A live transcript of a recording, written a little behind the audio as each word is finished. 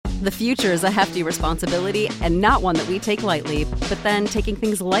The future is a hefty responsibility and not one that we take lightly, but then taking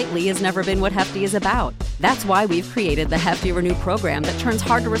things lightly has never been what Hefty is about. That's why we've created the Hefty Renew program that turns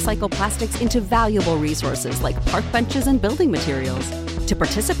hard-to-recycle plastics into valuable resources like park benches and building materials. To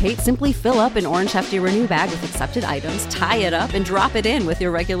participate, simply fill up an orange Hefty Renew bag with accepted items, tie it up, and drop it in with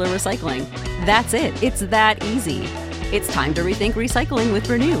your regular recycling. That's it. It's that easy. It's time to rethink recycling with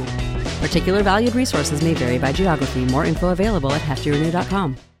Renew. Particular valued resources may vary by geography. More info available at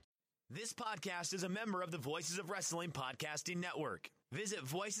heftyrenew.com. This podcast is a member of the Voices of Wrestling Podcasting Network. Visit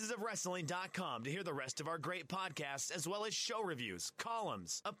voicesofwrestling.com to hear the rest of our great podcasts, as well as show reviews,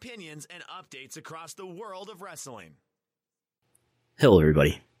 columns, opinions, and updates across the world of wrestling. Hello,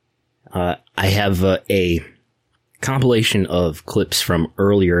 everybody. I have a compilation of clips from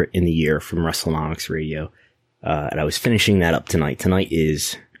earlier in the year from WrestleNomics Radio, and I was finishing that up tonight. Tonight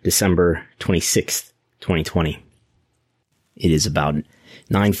is December 26th, 2020. It is about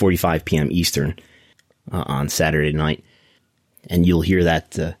 9:45 p.m. Eastern on Saturday night, and you'll hear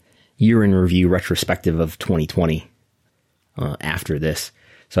that year in review retrospective of 2020 after this.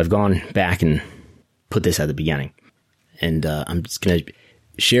 So I've gone back and put this at the beginning, and I'm just going to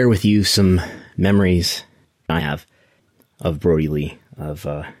share with you some memories I have of Brodie Lee, of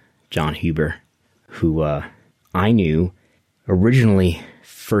Jon Huber, who I knew originally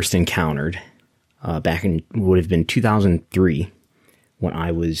first encountered back in would have been 2003. When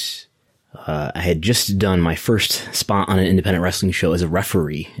I had just done my first spot on an independent wrestling show as a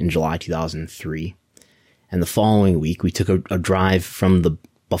referee in July 2003. And the following week, we took a drive from the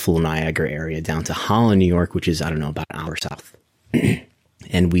Buffalo, Niagara area down to Holland, New York, which is, I don't know, about an hour south.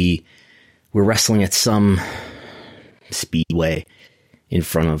 And we were wrestling at some speedway in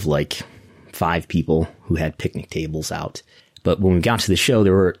front of like 5 people who had picnic tables out. But when we got to the show,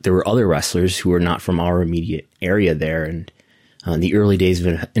 there were other wrestlers who were not from our immediate area there, and in the early days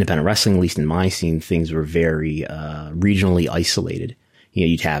of independent wrestling, at least in my scene, things were very regionally isolated. You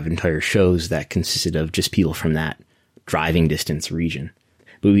know, you'd have entire shows that consisted of just people from that driving distance region.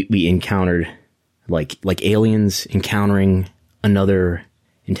 But we encountered like aliens encountering another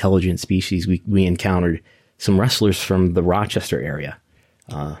intelligent species. We encountered some wrestlers from the Rochester area,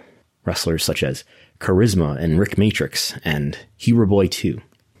 wrestlers such as Charisma and Rick Matrix and Huber Boy 2.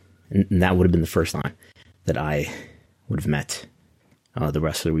 And that would have been the first time that I would have met the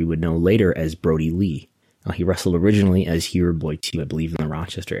wrestler we would know later as Brodie Lee. He wrestled originally as Hero Boy 2, I believe, in the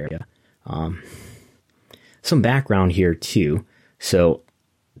Rochester area. Some background here, too. So,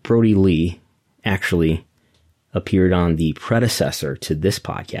 Brodie Lee actually appeared on the predecessor to this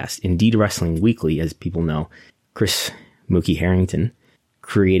podcast, Indeed Wrestling Weekly. As people know, Chris Mookie Harrington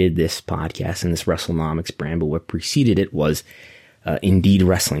created this podcast and this WrestleNomics brand, but what preceded it was Indeed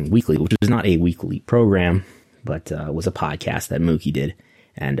Wrestling Weekly, which was not a weekly program, but was a podcast that Mookie did.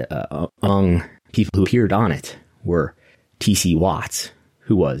 And among people who appeared on it were T.C. Watts,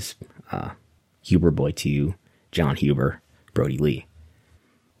 who was Huber Boy 2, Jon Huber, Brodie Lee.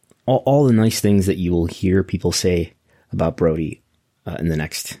 All the nice things that you will hear people say about Brodie in the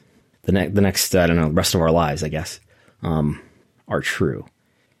next, I don't know, rest of our lives, I guess, are true.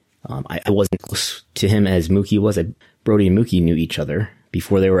 I wasn't close to him as Mookie was. Brodie and Mookie knew each other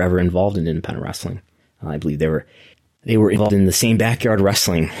before they were ever involved in independent wrestling. I believe they were involved in the same backyard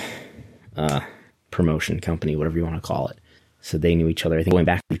wrestling promotion company, whatever you want to call it. So they knew each other, I think, going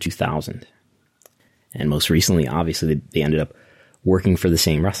back to 2000. And most recently, obviously, they ended up working for the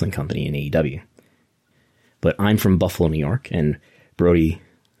same wrestling company in AEW. But I'm from Buffalo, New York, and Brodie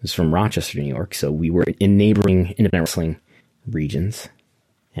is from Rochester, New York. So we were in neighboring independent wrestling regions,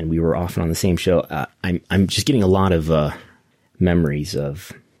 and we were often on the same show. I'm just getting a lot of memories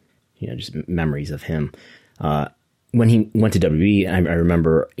of him. When he went to WWE, I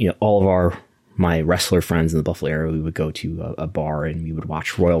remember, all of my wrestler friends in the Buffalo area, we would go to a bar and we would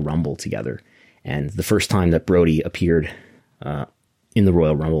watch Royal Rumble together. And the first time that Brodie appeared in the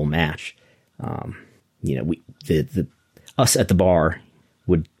Royal Rumble match, us at the bar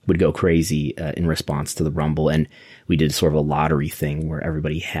would go crazy in response to the Rumble, and we did sort of a lottery thing where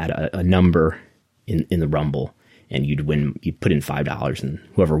everybody had a number in the Rumble. And you'd put in $5, and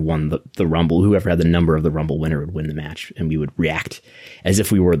whoever won the Rumble, whoever had the number of the Rumble winner would win the match, and we would react as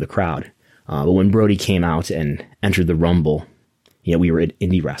if we were the crowd. But when Brodie came out and entered the Rumble, we were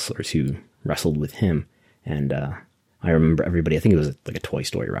indie wrestlers who wrestled with him. And I remember everybody, I think it was like a Toy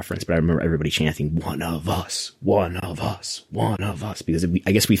Story reference, but I remember everybody chanting, "One of us, one of us, one of us," because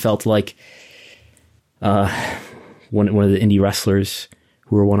I guess we felt like one of the indie wrestlers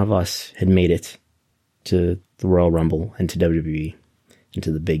who were one of us had made it to the Royal Rumble and to WWE and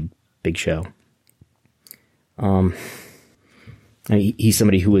to the big show. I mean, he's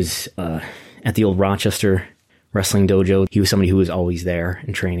somebody who was at the old Rochester wrestling dojo. He was somebody who was always there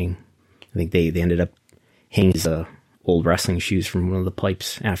in training. I think they ended up hanging his old wrestling shoes from one of the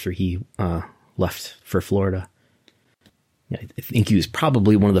pipes after he left for Florida. I think he was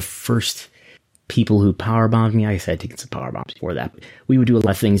probably one of the first people who powerbombed me. I guess I had taken some powerbombs before that. But we would do a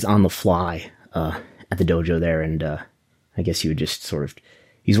lot of things on the fly at the dojo there, and I guess he would just sort of...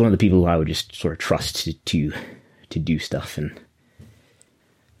 He's one of the people who I would just sort of trust to do stuff. And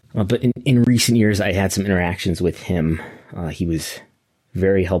but in recent years, I had some interactions with him. He was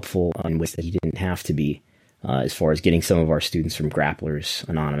very helpful in ways that he didn't have to be, as far as getting some of our students from Grapplers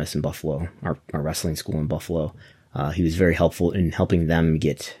Anonymous in Buffalo, our wrestling school in Buffalo. He was very helpful in helping them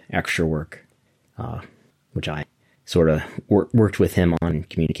get extra work, which I sort of worked with him on and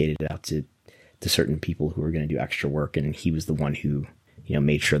communicated it out to certain people who were going to do extra work. And he was the one who,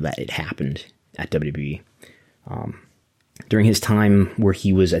 made sure that it happened at WWE. During his time where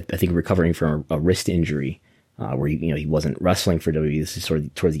he was, I think, recovering from a wrist injury, where he wasn't wrestling for WWE. This is sort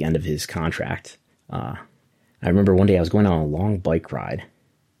of towards the end of his contract. I remember one day I was going on a long bike ride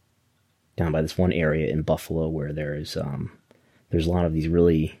down by this one area in Buffalo where there's a lot of these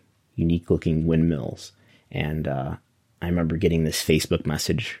really unique looking windmills. And I remember getting this Facebook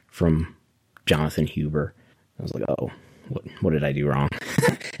message from Jonathan Huber. I was like, oh, what did I do wrong?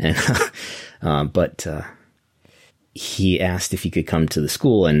 But he asked if he could come to the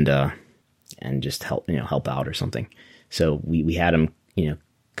school and just help out or something. So we had him,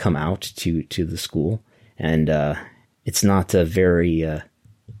 come out to the school, and it's not a very, I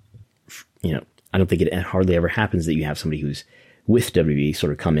don't think it hardly ever happens that you have somebody who's with WWE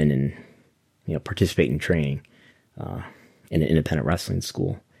sort of come in and, participate in training in an independent wrestling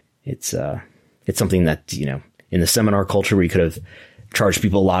school. It's something that, in the seminar culture we could have charged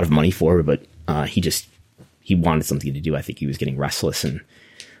people a lot of money for, but he wanted something to do. I think he was getting restless, and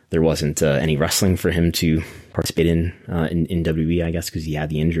there wasn't any wrestling for him to participate in WWE, I guess, because he had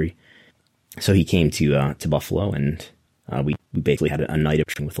the injury. So he came to Buffalo, and we basically had a night of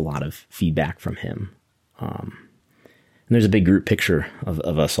training with a lot of feedback from him. And there's a big group picture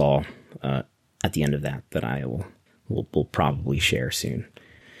of us all at the end of that I will probably share soon.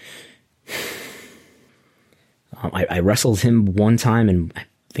 I wrestled him one time, and I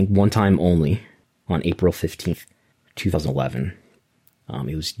think one time only, on April 15th, 2011.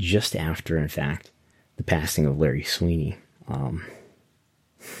 It was just after, in fact, the passing of Larry Sweeney.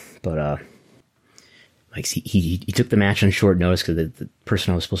 But he took the match on short notice because the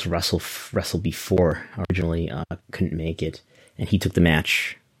person I was supposed to wrestle before originally couldn't make it, and he took the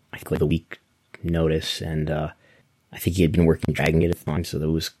match, I think, like a week notice, and I think he had been working Dragon Gate at the time, so it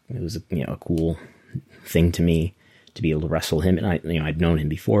was a cool thing to me to be able to wrestle him. And I'd known him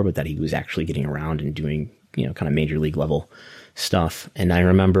before, but that he was actually getting around and doing kind of major league level stuff. And I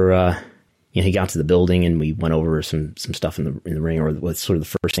remember he got to the building and we went over some stuff in the ring, or what's sort of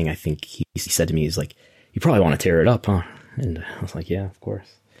the first thing I think he said to me is like, "You probably want to tear it up, huh?" And I was like, "Yeah, of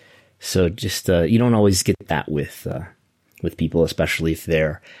course." So just you don't always get that with people, especially if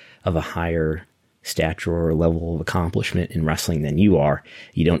they're of a higher stature or level of accomplishment in wrestling than you are.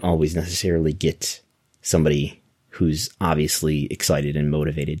 You don't always necessarily get somebody who's obviously excited and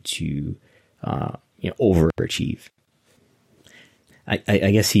motivated to overachieve.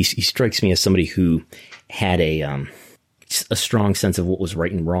 I guess he strikes me as somebody who had a strong sense of what was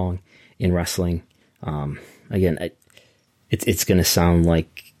right and wrong in wrestling. Again, it's going to sound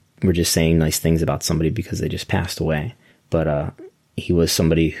like we're just saying nice things about somebody because they just passed away, but he was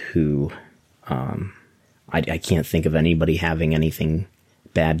somebody who I can't think of anybody having anything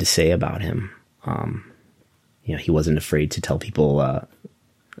bad to say about him. He wasn't afraid to tell people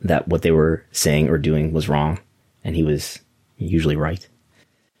that what they were saying or doing was wrong, and he was usually right.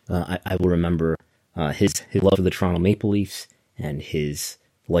 I will remember his love for the Toronto Maple Leafs and his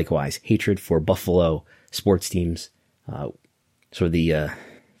likewise hatred for Buffalo sports teams. Sort of the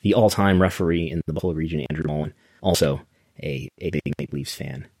all-time referee in the Buffalo region, Andrew Mullen, also a big Maple Leafs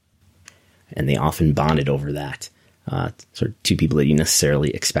fan, and they often bonded over that. Sort of two people that you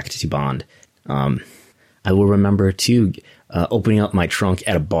necessarily expect to bond. I will remember too opening up my trunk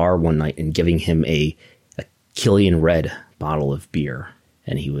at a bar one night and giving him a Killian Red bottle of beer,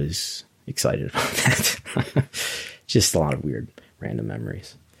 and he was excited about that. Just a lot of weird random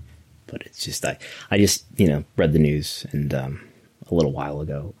memories. But it's just I just read the news and a little while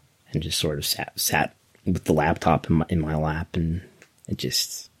ago, and just sort of sat with the laptop in my lap, and it's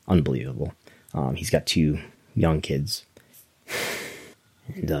just unbelievable. He's got 2 young kids,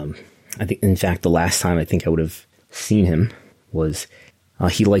 and I think, in fact, the last time I think I would have seen him was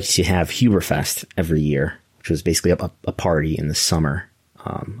he liked to have Huberfest every year, which was basically a party in the summer.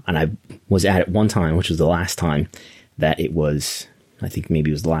 And I was at it one time, which was the last time that it was, I think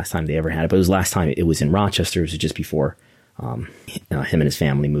maybe it was the last time they ever had it, but it was the last time it was in Rochester. It was just before him and his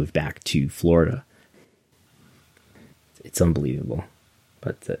family moved back to Florida. It's unbelievable.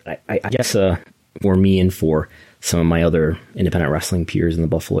 But I guess for me and for some of my other independent wrestling peers in the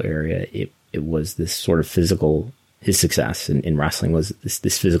Buffalo area, it was this sort of physical, his success in wrestling was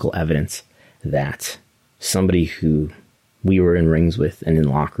this physical evidence that somebody who we were in rings with and in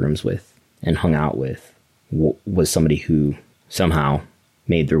locker rooms with and hung out with was somebody who somehow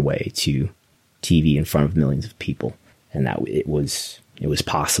made their way to TV in front of millions of people, and that it was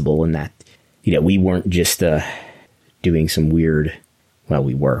possible, and that, you know, we weren't just doing some weird, well,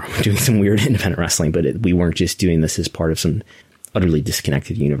 we were doing some weird independent wrestling, but we weren't just doing this as part of some utterly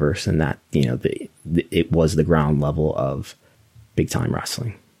disconnected universe, and that, you know, it was the ground level of big time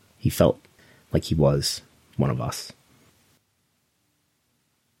wrestling. He felt like he was one of us.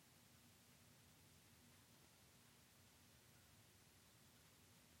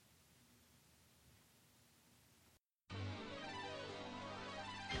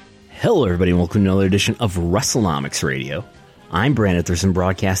 Hello, everybody, and welcome to another edition of WrestleNomics Radio. I'm Brandon Thurston,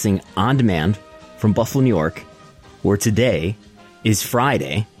 broadcasting on demand from Buffalo, New York, where today is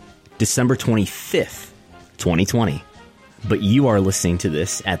Friday, December 25th, 2020. But you are listening to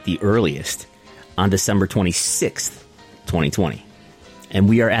this at the earliest on December 26th, 2020. And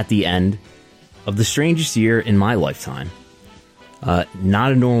we are at the end of the strangest year in my lifetime.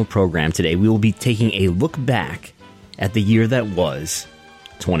 Not a normal program today. We will be taking a look back at the year that was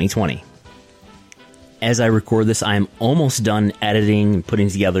 2020. As I record this, I am almost done editing and putting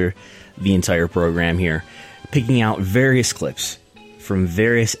together the entire program here, picking out various clips from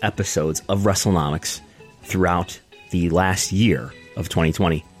various episodes of WrestleNomics throughout the last year of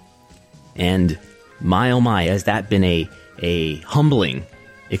 2020. And my oh my, has that been a humbling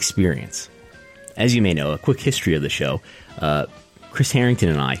experience. As you may know, a quick history of the show, Chris Harrington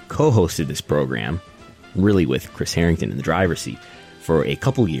and I co-hosted this program, really with Chris Harrington in the driver's seat, for a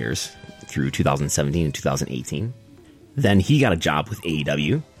couple years through 2017 and 2018. Then he got a job with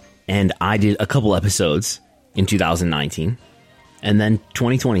AEW, and I did a couple episodes in 2019. And then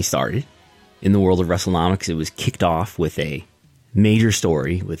 2020 started. In the world of WrestleNomics, it was kicked off with a major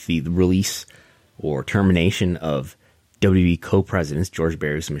story with the release or termination of WWE co-presidents George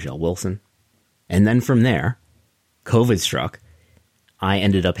Barrios and Michelle Wilson. And then from there, COVID struck. I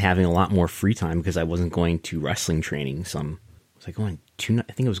ended up having a lot more free time because I wasn't going to wrestling training. I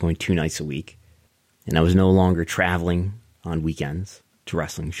think I was going 2 nights a week, and I was no longer traveling on weekends to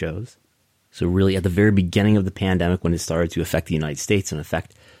wrestling shows. So really, at the very beginning of the pandemic, when it started to affect the United States and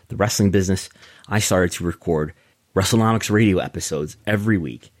affect the wrestling business, I started to record WrestleNomics radio episodes every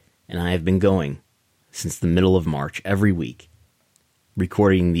week, and I have been going since the middle of March every week,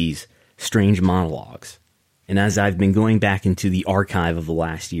 recording these strange monologues. And as I've been going back into the archive of the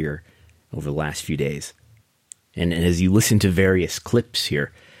last year, over the last few days, and as you listen to various clips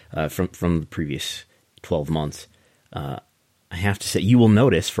here from the previous 12 months, I have to say, you will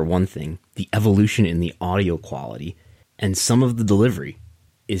notice, for one thing, the evolution in the audio quality, and some of the delivery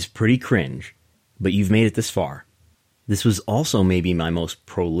is pretty cringe, but you've made it this far. This was also maybe my most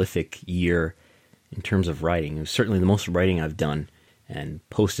prolific year in terms of writing. It was certainly the most writing I've done and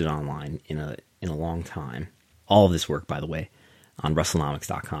posted online in a long time. All of this work, by the way, on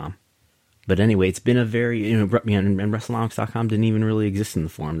WrestleNomics.com. But anyway, it's been a very, and WrestleNomics.com didn't even really exist in the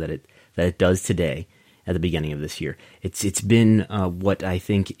form that it does today at the beginning of this year. It's been what I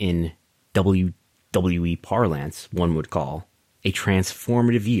think in WWE parlance one would call a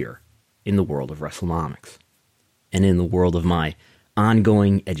transformative year in the world of WrestleNomics, and in the world of my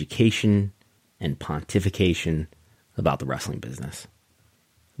ongoing education and pontification about the wrestling business.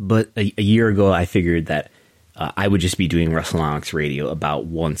 But a year ago, I figured that I would just be doing WrestleNomics Radio about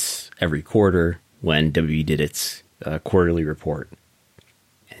once every quarter when WWE did its quarterly report,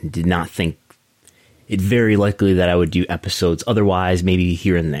 and did not think it very likely that I would do episodes otherwise, maybe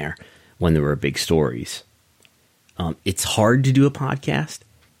here and there when there were big stories. It's hard to do a podcast,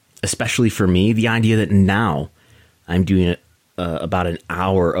 especially for me. The idea that now I'm doing about an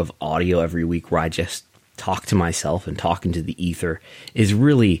hour of audio every week where I just talk to myself and talk into the ether is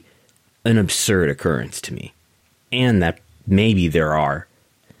really an absurd occurrence to me. And that maybe there are,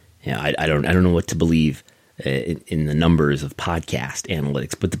 I don't know what to believe in the numbers of podcast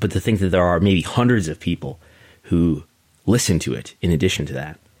analytics, but to think that there are maybe hundreds of people who listen to it in addition to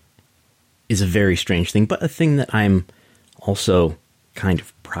that is a very strange thing, but a thing that I'm also kind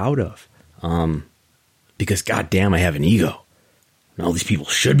of proud of, because goddamn, I have an ego, and all these people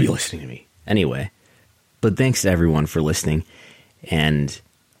should be listening to me. Anyway, But thanks to everyone for listening, and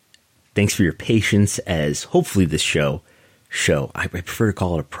thanks for your patience as hopefully this show, I prefer to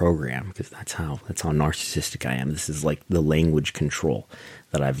call it a program because that's how narcissistic I am. This is like the language control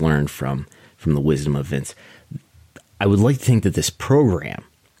that I've learned from the wisdom of Vince. I would like to think that this program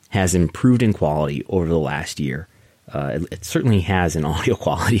has improved in quality over the last year. It certainly has in audio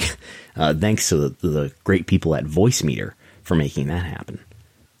quality, thanks to the great people at Voicemeeter for making that happen.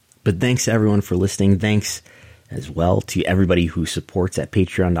 But thanks to everyone for listening. Thanks as well to everybody who supports at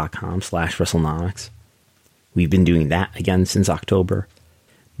patreon.com/WrestleNomics. We've been doing that again since October.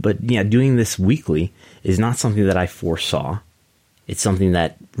 But yeah, doing this weekly is not something that I foresaw. It's something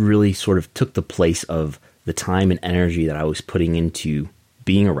that really sort of took the place of the time and energy that I was putting into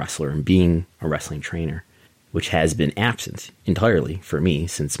being a wrestler and being a wrestling trainer, which has been absent entirely for me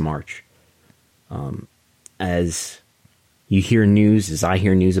since March. As you hear news, as I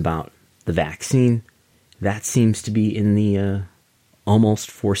hear news about the vaccine, that seems to be in the almost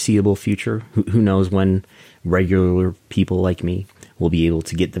foreseeable future. Who knows when regular people like me will be able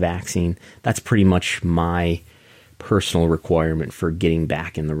to get the vaccine. That's pretty much my personal requirement for getting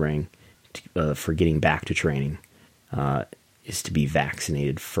back in the ring, for getting back to training, is to be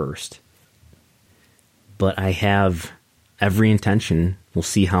vaccinated first. But I have every intention, we'll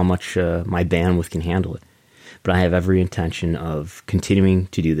see how much my bandwidth can handle it, but I have every intention of continuing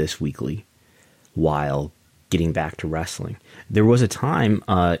to do this weekly while getting back to wrestling. There was a time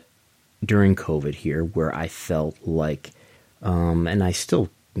during COVID here where I felt like, and I still,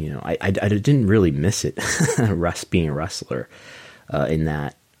 I didn't really miss it, being a wrestler, in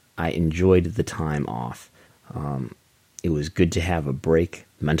that I enjoyed the time off. It was good to have a break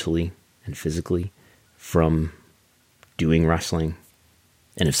mentally and physically from doing wrestling.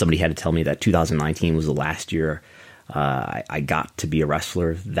 And if somebody had to tell me that 2019 was the last year I got to be a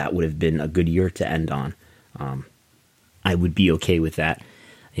wrestler, that would have been a good year to end on. I would be okay with that.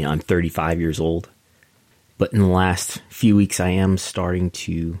 I'm 35 years old, but in the last few weeks I am starting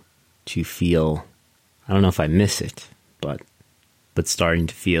to feel, I don't know if I miss it, but starting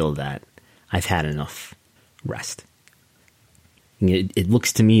to feel that I've had enough rest. It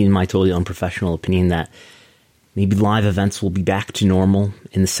looks to me, in my totally unprofessional opinion, that maybe live events will be back to normal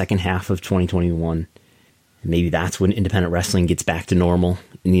in the second half of 2021. And maybe that's when independent wrestling gets back to normal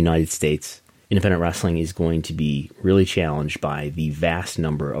in the United States. Independent wrestling is going to be really challenged by the vast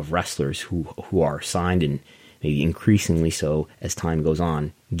number of wrestlers who are signed, and maybe increasingly so as time goes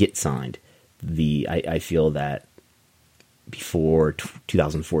on, get signed. I feel that before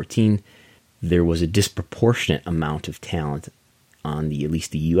 2014, there was a disproportionate amount of talent on at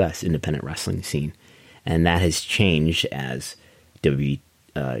least the U.S. independent wrestling scene. And that has changed as WWE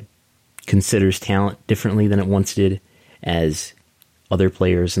considers talent differently than it once did, as other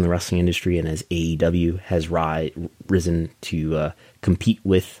players in the wrestling industry and as AEW has risen to compete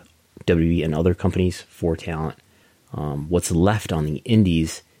with WWE and other companies for talent. What's left on the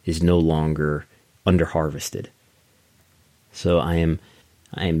indies is no longer under-harvested. So I am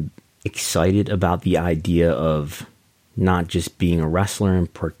excited about the idea of not just being a wrestler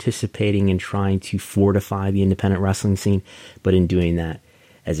and participating and trying to fortify the independent wrestling scene, but in doing that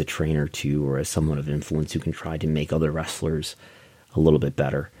as a trainer too, or as someone of influence who can try to make other wrestlers a little bit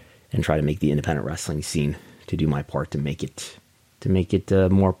better and try to make the independent wrestling scene, to do my part to make it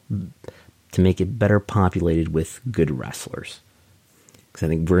better populated with good wrestlers. Because I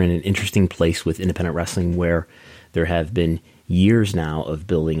think we're in an interesting place with independent wrestling where there have been years now of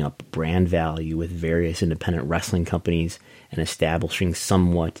building up brand value with various independent wrestling companies and establishing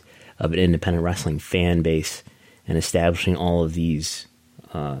somewhat of an independent wrestling fan base and establishing all of these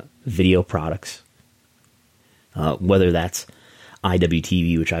video products, whether that's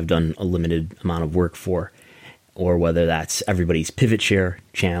IWTV, which I've done a limited amount of work for, or whether that's everybody's Pivot Share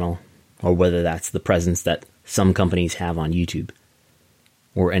channel, or whether that's the presence that some companies have on YouTube,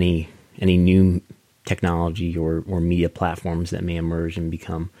 or any new technology or media platforms that may emerge and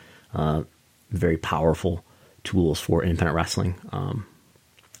become very powerful tools for independent wrestling.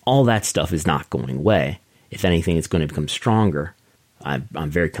 All that stuff is not going away. If anything, it's going to become stronger. I'm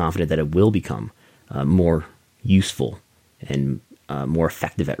very confident that it will become more useful and more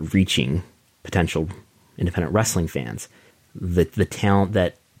effective at reaching potential independent wrestling fans. The talent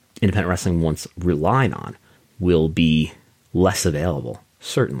that independent wrestling once relied on will be less available,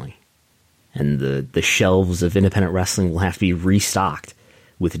 certainly. And the shelves of independent wrestling will have to be restocked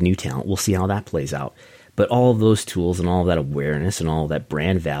with new talent. We'll see how that plays out. But all of those tools and all of that awareness and all of that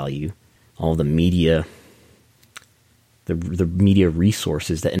brand value, all of the media, the media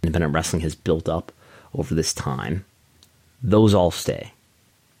resources that independent wrestling has built up over this time, those all stay.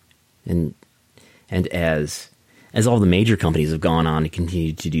 And And as all the major companies have gone on to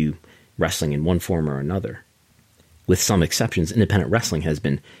continue to do wrestling in one form or another, with some exceptions, independent wrestling has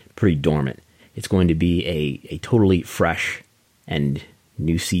been pretty dormant. It's going to be a totally fresh and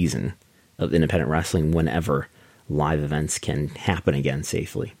new season of independent wrestling whenever live events can happen again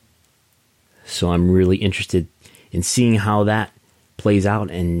safely. So I'm really interested in seeing how that plays out,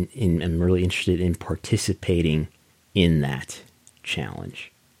 and I'm really interested in participating in that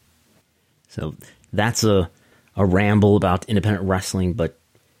challenge. So that's a ramble about independent wrestling, but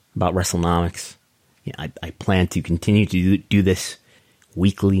about WrestleNomics. Yeah, I plan to continue to do this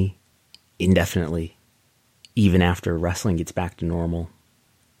weekly, indefinitely, even after wrestling gets back to normal.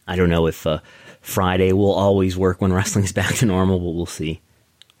 I don't know if Friday will always work when wrestling's back to normal, but we'll see.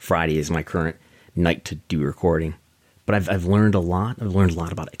 Friday is my current night to do recording. But I've learned a lot. I've learned a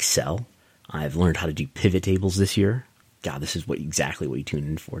lot about Excel. I've learned how to do pivot tables this year. God, this is exactly what you tune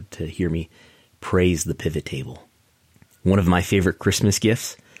in for, to hear me praise the pivot table. One of my favorite Christmas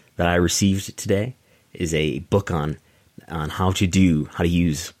gifts that I received today is a book on how to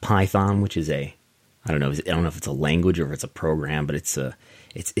use Python, which is I don't know if it's a language or if it's a program, but it's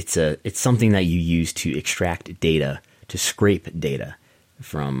something that you use to extract data, to scrape data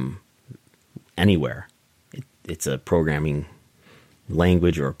from anywhere. It's a programming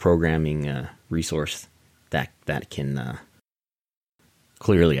language or a programming resource that can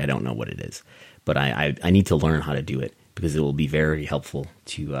clearly, I don't know what it is, but I need to learn how to do it, because it will be very helpful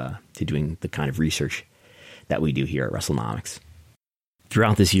to doing the kind of research that we do here at WrestleNomics.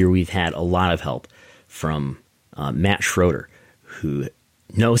 Throughout this year, we've had a lot of help from Matt Schroeder, who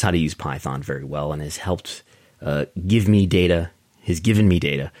knows how to use Python very well and has helped give me data. Has given me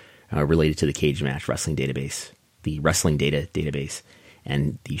data related to the Cage Match Wrestling Database, the Wrestling Data Database,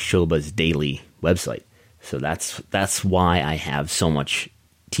 and the Showbuzz Daily website. So that's why I have so much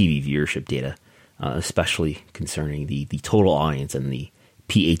TV viewership data, especially concerning the total audience and the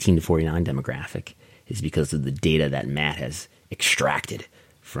P18 to 49 demographic, is because of the data that Matt has extracted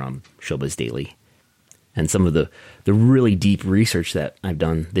from Showbuzz Daily. And some of the really deep research that I've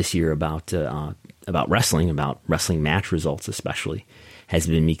done this year about wrestling match results especially, has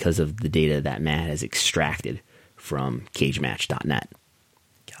been because of the data that Matt has extracted from CageMatch.net.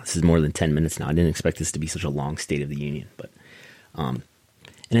 This is more than 10 minutes now. I didn't expect this to be such a long State of the Union. But and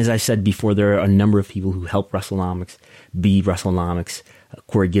as I said before, there are a number of people who help WrestleNomics be WrestleNomics.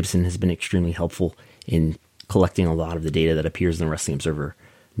 Corey Gibson has been extremely helpful in collecting a lot of the data that appears in the Wrestling Observer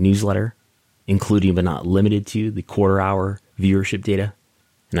newsletter, including but not limited to the quarter-hour viewership data.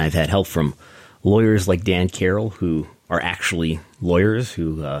 And I've had help from lawyers like Dan Carroll, who are actually lawyers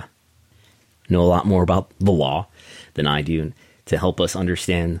who know a lot more about the law than I do, and to help us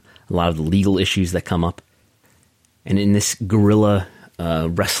understand a lot of the legal issues that come up. And in this guerrilla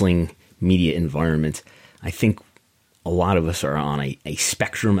wrestling media environment, I think a lot of us are on a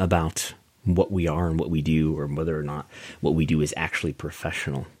spectrum about what we are and what we do, or whether or not what we do is actually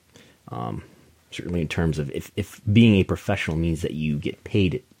professional. Certainly in terms of if being a professional means that you get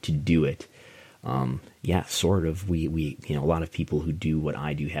paid to do it. Yeah, sort of. We a lot of people who do what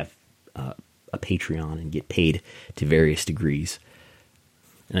I do have a Patreon and get paid to various degrees.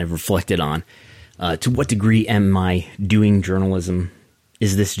 And I've reflected on to what degree am I doing journalism?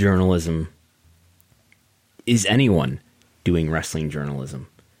 Is this journalism? Is anyone doing wrestling journalism?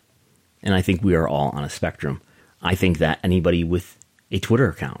 And I think we are all on a spectrum. I think that anybody with a Twitter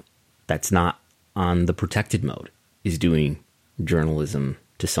account that's not on the protected mode is doing journalism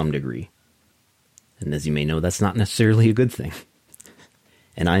to some degree. And as you may know, that's not necessarily a good thing.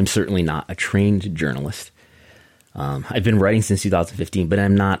 And I'm certainly not a trained journalist. I've been writing since 2015, but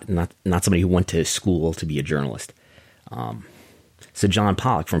I'm not somebody who went to school to be a journalist. So John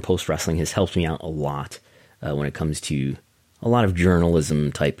Pollock from Post Wrestling has helped me out a lot when it comes to a lot of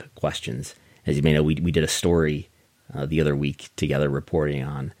journalism type questions. As you may know, we did a story the other week together reporting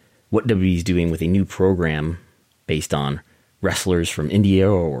on what WWE is doing with a new program based on wrestlers from India,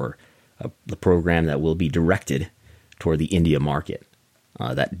 or the program that will be directed toward the India market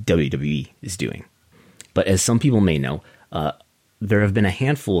that WWE is doing. But as some people may know, there have been a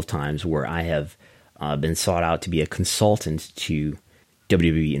handful of times where I have been sought out to be a consultant to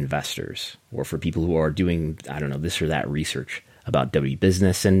WWE investors, or for people who are doing, this or that research about WWE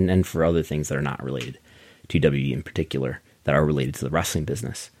business, and for other things that are not related to WWE in particular, that are related to the wrestling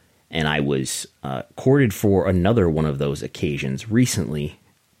business. And I was courted for another one of those occasions recently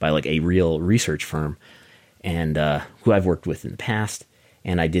by a real research firm, and who I've worked with in the past.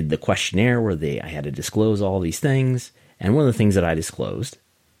 And I did the questionnaire where I had to disclose all these things. And one of the things that I disclosed,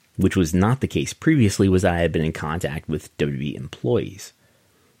 which was not the case previously, was that I had been in contact with WWE employees.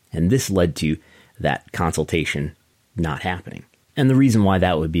 And this led to that consultation not happening. And the reason why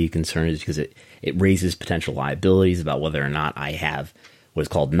that would be a concern is because it raises potential liabilities about whether or not I have what is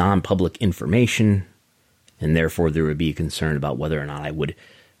called non-public information, and therefore there would be a concern about whether or not I would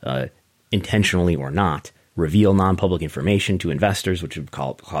intentionally or not reveal non-public information to investors, which would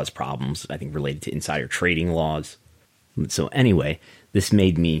cause problems, I think, related to insider trading laws. So anyway, this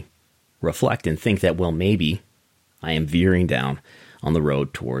made me reflect and think that, well, maybe I am veering down on the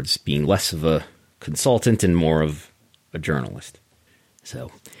road towards being less of a consultant and more of a journalist.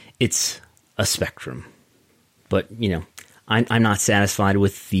 So it's a spectrum. But, I'm not satisfied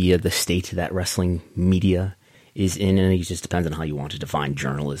with the state that wrestling media is in, and it just depends on how you want to define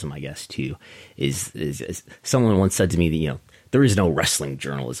journalism, I guess, too. Is someone once said to me that, there is no wrestling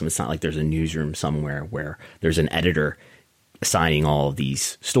journalism. It's not like there's a newsroom somewhere where there's an editor assigning all of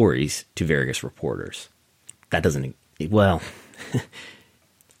these stories to various reporters. That doesn't,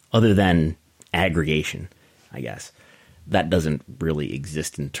 other than aggregation, I guess, that doesn't really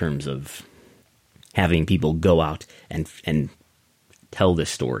exist in terms of having people go out and tell this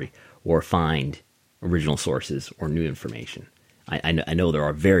story or find original sources or new information. I know there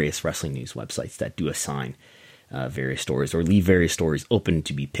are various wrestling news websites that do assign various stories or leave various stories open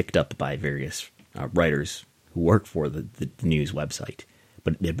to be picked up by various writers who work for the news website,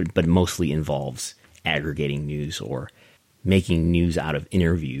 but mostly involves aggregating news or making news out of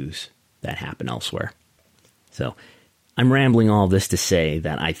interviews that happen elsewhere. So I'm rambling all this to say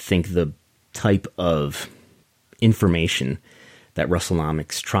that I think the type of information that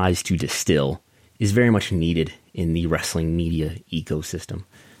WrestleNomics tries to distill is very much needed in the wrestling media ecosystem,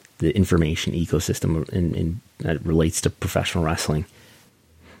 the information ecosystem that relates to professional wrestling.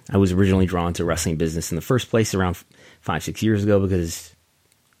 I was originally drawn to wrestling business in the first place around 5-6 years ago because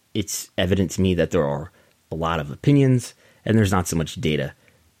it's evident to me that there are a lot of opinions and there's not so much data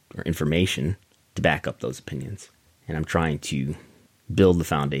or information to back up those opinions. And I'm trying to build the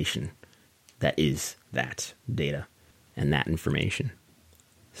foundation that is that data and that information.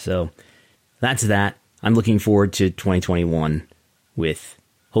 So that's that. I'm looking forward to 2021 with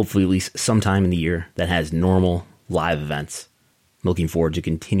hopefully at least sometime in the year that has normal live events. I'm looking forward to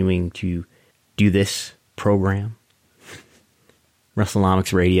continuing to do this program,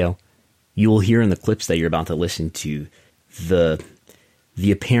 WrestleNomics Radio. You will hear in the clips that you're about to listen to the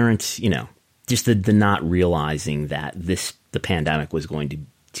apparent, just the not realizing that the pandemic was going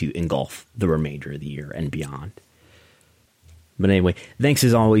to engulf the remainder of the year and beyond. But anyway, thanks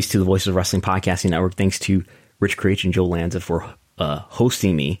as always to the Voices of Wrestling Podcasting Network. Thanks to Rich Creech and Joe Lanza for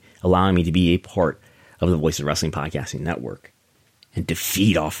hosting me, allowing me to be a part of the Voices of Wrestling Podcasting Network and to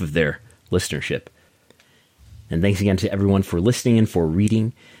feed off of their listenership. And thanks again to everyone for listening and for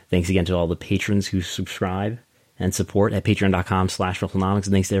reading. Thanks again to all the patrons who subscribe and support at patreon.com/WrestleNomics.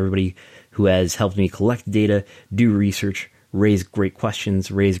 And thanks to everybody who has helped me collect data, do research, raise great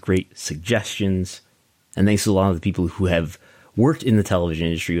questions, raise great suggestions. And thanks to a lot of the people who have worked in the television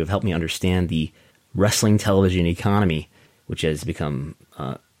industry, who have helped me understand the wrestling television economy, which has become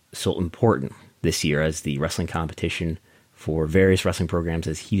so important this year as the wrestling competition for various wrestling programs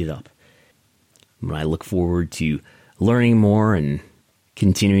has heated up. But I look forward to learning more and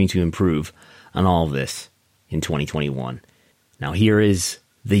continuing to improve on all of this in 2021. Now here is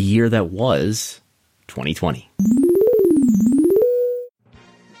the year that was 2020.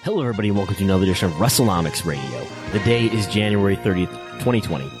 Hello everybody and welcome to another edition of WrestleNomics Radio. The day is January 30th,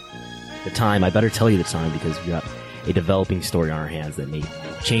 2020. The time, I better tell you the time because we've got a developing story on our hands that may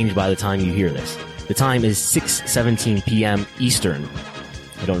change by the time you hear this. The time is 6:17 p.m. Eastern.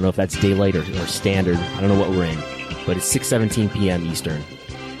 I don't know if that's daylight or standard. I don't know what we're in, but it's 6:17 p.m. Eastern.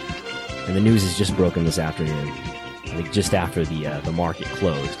 And the news is just broken this afternoon. I think just after the market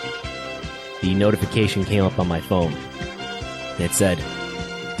closed. The notification came up on my phone. And it said,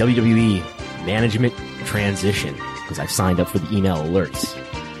 WWE management transition, because I've signed up for the email alerts.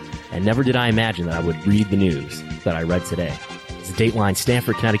 And never did I imagine that I would read the news that I read today. It's Dateline,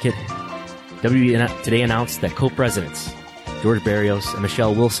 Stamford, Connecticut. WWE today announced that co-presidents George Barrios and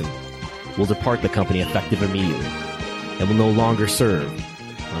Michelle Wilson will depart the company effective immediately and will no longer serve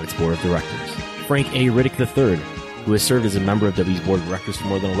on its board of directors. Frank A. Riddick III, who has served as a member of WWE's board of directors for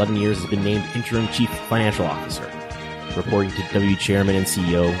more than 11 years, has been named interim chief financial officer, reporting to WWE chairman and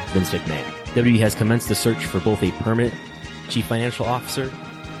CEO Vince McMahon. WWE has commenced the search for both a permanent chief financial officer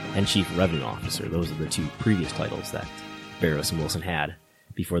and chief revenue officer. Those are the two previous titles that Barrios and Wilson had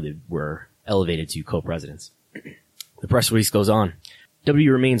before they were elevated to co-presidents. The press release goes on.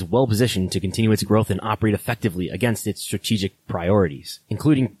 WWE remains well-positioned to continue its growth and operate effectively against its strategic priorities,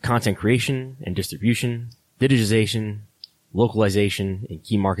 including content creation and distribution, digitization, localization in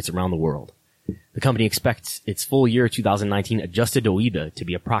key markets around the world. The company expects its full year 2019 adjusted OIBDA to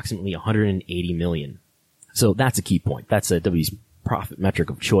be approximately $180 million. So that's a key point. That's WWE's profit metric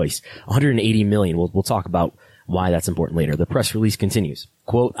of choice. $180 million. We'll talk about why that's important later. The press release continues.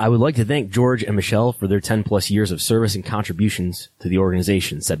 Quote, "I would like to thank George and Michelle for their 10 plus years of service and contributions to the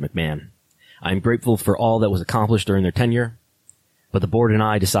organization," said McMahon. "I am grateful for all that was accomplished during their tenure, but the board and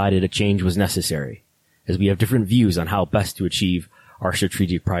I decided a change was necessary, as we have different views on how best to achieve our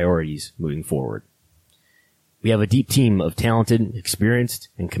strategic priorities moving forward. We have a deep team of talented, experienced,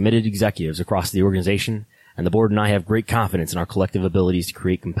 and committed executives across the organization, and the board and I have great confidence in our collective abilities to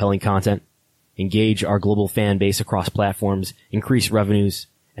create compelling content, engage our global fan base across platforms, increase revenues,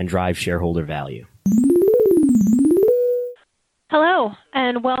 and drive shareholder value." Hello,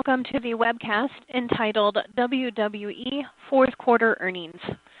 and welcome to the webcast entitled WWE Fourth Quarter Earnings.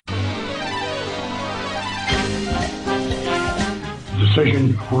 Decision,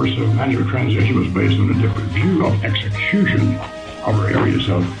 of course, of management transition was based on a different view of execution of our areas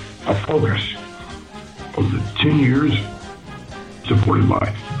of focus. Over the 10 years, supported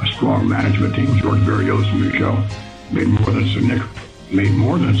by a strong management team, George Barrios and Michelle made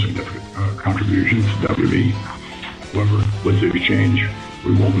more than significant contributions to WWE. However, with the exchange,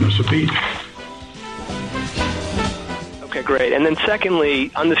 we won't miss a beat. Okay, great. And then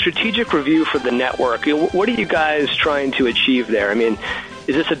secondly, on the strategic review for the network, what are you guys trying to achieve there? I mean,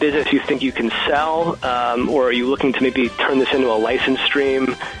 is this a business you think you can sell, or are you looking to maybe turn this into a license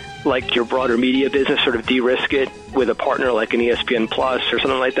stream, like your broader media business, sort of de-risk it with a partner like an ESPN Plus or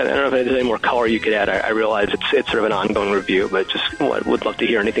something like that? I don't know if there's any more color you could add. I realize it's sort of an ongoing review, but just would love to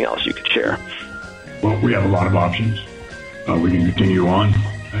hear anything else you could share. Well, we have a lot of options. We can continue on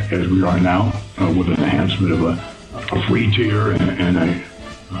as we are now with an enhancement of a free tier and a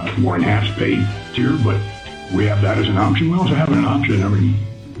more enhanced paid tier, but we have that as an option. We also have an option. I mean,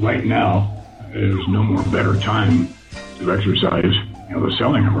 right now, there's no more better time to exercise, the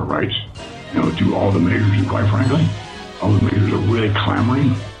selling of our rights, to all the majors, and quite frankly, all the majors are really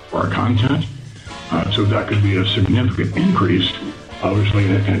clamoring for our content. So that could be a significant increase, obviously,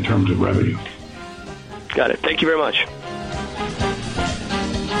 in terms of revenue. Got it. Thank you very much.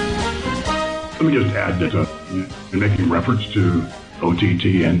 Let me just add that in making reference to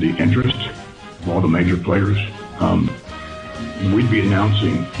OTT and the interest of all the major players, we'd be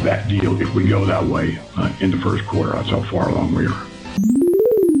announcing that deal if we go that way in the first quarter. That's how far along we are.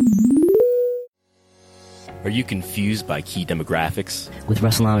 Are you confused by key demographics? With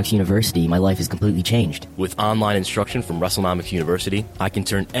WrestleNomics University, my life is completely changed. With online instruction from WrestleNomics University, I can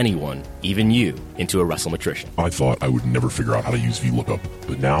turn anyone, even you, into a WrestleMatrician. I thought I would never figure out how to use VLOOKUP,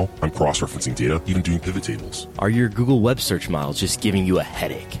 but now I'm cross-referencing data, even doing pivot tables. Are your Google web search models just giving you a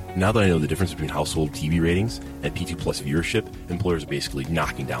headache? Now that I know the difference between household TV ratings and P2 Plus viewership, employers are basically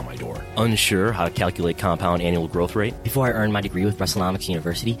knocking down my door. Unsure how to calculate compound annual growth rate? Before I earned my degree with WrestleNomics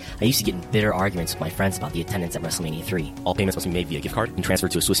University, I used to get in bitter arguments with my friends about the attendance at WrestleMania 3. All payments must be made via gift card and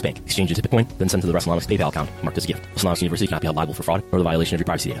transferred to a Swiss bank. Exchange into Bitcoin, then sent to the WrestleNomics PayPal account, marked as a gift. WrestleNomics University cannot be held liable for fraud or the violation of your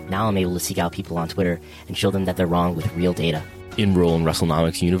privacy data. Now I'm able to seek out people on Twitter and show them that they're wrong with real data. Enroll in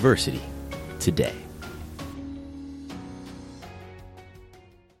WrestleNomics University today.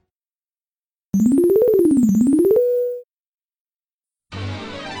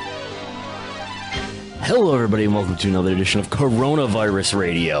 Hello, everybody, and welcome to another edition of Coronavirus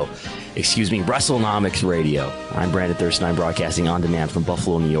Radio. WrestleNomics Radio. I'm Brandon Thurston. I'm broadcasting on demand from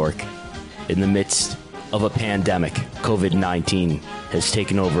Buffalo, New York. In the midst of a pandemic, COVID-19 has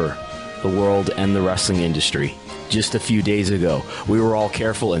taken over the world and the wrestling industry. Just a few days ago, we were all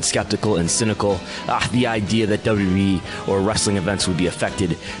careful and skeptical and cynical. The idea that WWE or wrestling events would be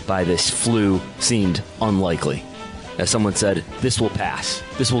affected by this flu seemed unlikely. As someone said, this will pass.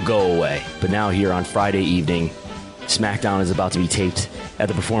 This will go away. But now here on Friday evening, SmackDown is about to be taped at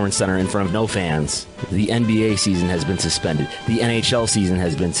the Performance Center in front of no fans. The NBA season has been suspended. The NHL season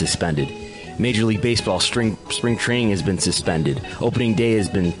has been suspended. Major League Baseball spring training has been suspended. Opening day has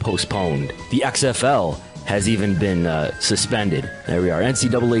been postponed. The XFL has even been suspended. There we are.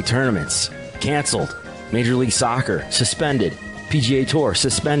 NCAA tournaments canceled. Major League Soccer suspended. PGA Tour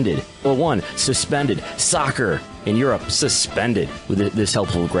suspended. Formula 1 suspended. Soccer in Europe suspended. With this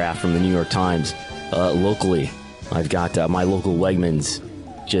helpful graph from the New York Times locally, I've got my local Wegmans,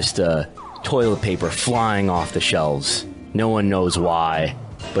 just toilet paper flying off the shelves. No one knows why,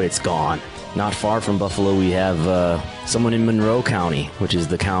 but it's gone. Not far from Buffalo, we have someone in Monroe County, which is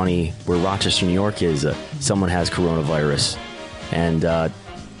the county where Rochester, New York is. Someone has coronavirus. And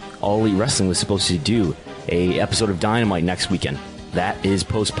All Elite Wrestling was supposed to do an episode of Dynamite next weekend. That is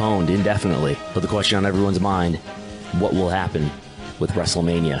postponed indefinitely. But the question on everyone's mind, what will happen with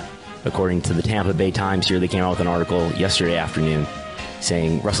WrestleMania According to the Tampa Bay Times here, they came out with an article yesterday afternoon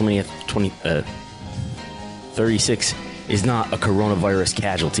saying WrestleMania 36 is not a coronavirus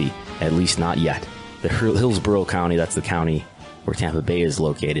casualty, at least not yet. The Hillsborough County, that's the county where Tampa Bay is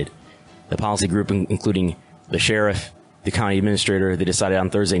located. The policy group, including the sheriff, the county administrator, they decided on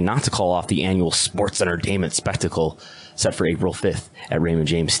Thursday not to call off the annual sports entertainment spectacle set for April 5th at Raymond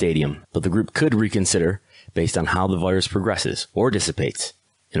James Stadium. But the group could reconsider based on how the virus progresses or dissipates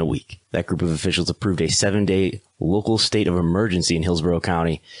in a week. That group of officials approved a 7-day local state of emergency in Hillsborough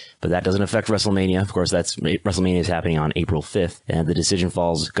County, but that doesn't affect WrestleMania. Of course, WrestleMania is happening on April 5th, and the decision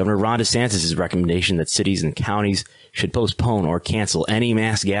follows Governor Ron DeSantis' recommendation that cities and counties should postpone or cancel any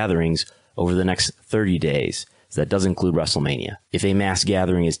mass gatherings over the next 30 days. So that does include WrestleMania. If a mass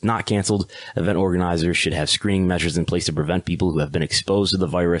gathering is not canceled, event organizers should have screening measures in place to prevent people who have been exposed to the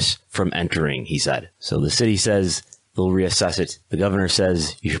virus from entering, he said. So the city says they'll reassess it. The governor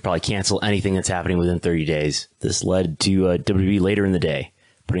says you should probably cancel anything that's happening within 30 days. This led to WWE later in the day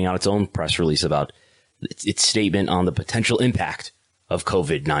putting out its own press release about its statement on the potential impact of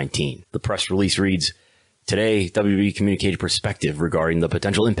COVID-19. The press release reads, "Today, WWE communicated perspective regarding the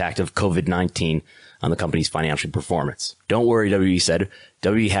potential impact of COVID-19 on the company's financial performance. Don't worry," WWE said.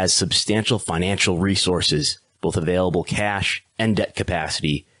 WWE has substantial financial resources, both available cash and debt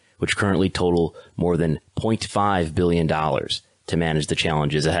capacity, which currently total more than $0.5 billion to manage the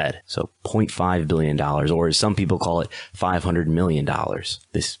challenges ahead. So $0.5 billion, or as some people call it, $500 million.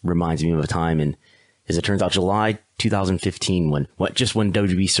 This reminds me of a time in, as it turns out, July 2015, when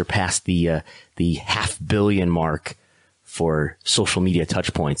WWE surpassed the $500 million mark for social media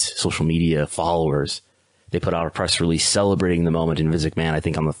touchpoints, social media followers. They put out a press release celebrating the moment, and Vince McMahon, I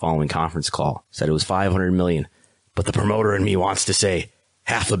think on the following conference call, said it was 500 million, but the promoter in me wants to say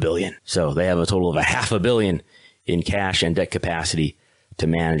 $500 million. So they have a total of $500 million in cash and debt capacity to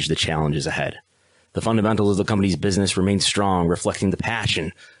manage the challenges ahead. The fundamentals of the company's business remain strong, reflecting the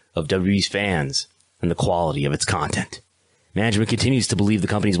passion of WWE's fans and the quality of its content. Management continues to believe the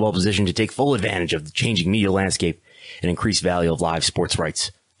company is well positioned to take full advantage of the changing media landscape and increase value of live sports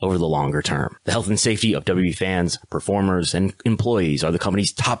rights over the longer term. The health and safety of WWE fans, performers, and employees are the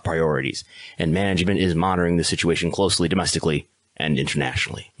company's top priorities, and management is monitoring the situation closely domestically and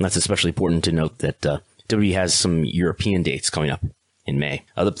internationally. And that's especially important to note that WWE has some European dates coming up in May.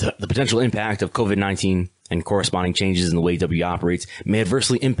 The potential impact of COVID-19 and corresponding changes in the way WWE operates may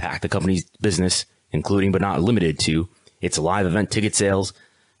adversely impact the company's business, including but not limited to its live event ticket sales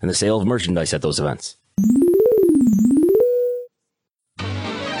and the sale of merchandise at those events.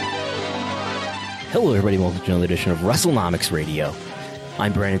 Hello, everybody. Welcome to another edition of WrestleNomics Radio.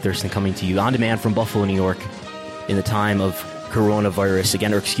 I'm Brandon Thurston, coming to you on demand from Buffalo, New York, in the time of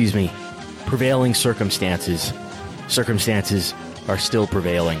coronavirus prevailing circumstances. Circumstances are still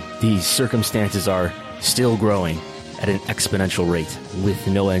prevailing. These circumstances are still growing at an exponential rate with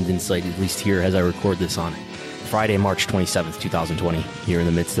no end in sight, at least here as I record this on Friday, March 27th, 2020, here in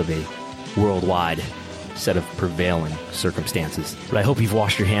the midst of a worldwide set of prevailing circumstances. But I hope you've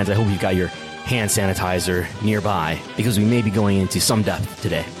washed your hands. I hope you've got your hand sanitizer nearby, because we may be going into some depth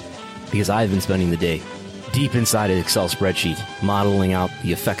today, because I've been spending the day deep inside an Excel spreadsheet modeling out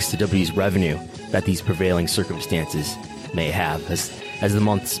the effects to WWE's revenue that these prevailing circumstances may have as the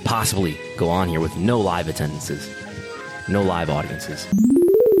months possibly go on here with no live attendances, no live audiences.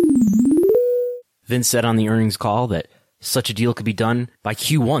 Vince said on the earnings call that such a deal could be done by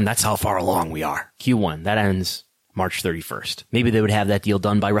Q1. That's how far along we are. Q1, that ends March 31st. Maybe they would have that deal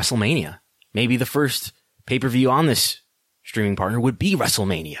done by WrestleMania. Maybe the first pay-per-view on this streaming partner would be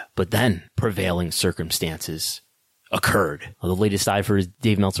WrestleMania. But then prevailing circumstances occurred. Well, the latest I've heard,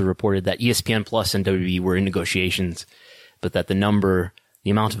 Dave Meltzer reported that ESPN Plus and WWE were in negotiations, but that the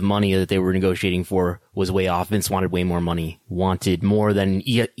amount of money that they were negotiating for was way off. Vince wanted way more money, wanted more than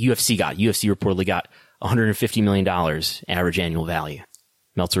UFC got. UFC reportedly got $150 million average annual value.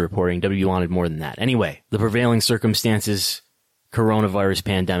 Meltzer reporting WWE wanted more than that. Anyway, the prevailing circumstances, coronavirus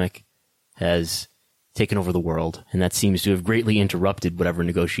pandemic, has taken over the world, and that seems to have greatly interrupted whatever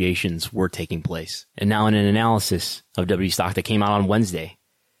negotiations were taking place. And now in an analysis of WWE stock that came out on Wednesday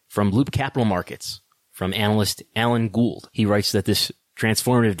from Loop Capital Markets, from analyst Alan Gould, he writes that this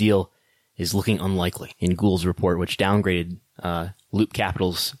transformative deal is looking unlikely. In Gould's report, which downgraded Loop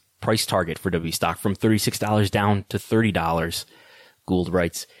Capital's price target for WWE stock from $36 down to $30, Gould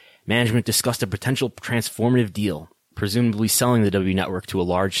writes, management discussed a potential transformative deal, presumably selling the WWE Network to a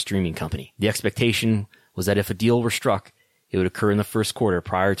large streaming company. The expectation was that if a deal were struck, it would occur in the first quarter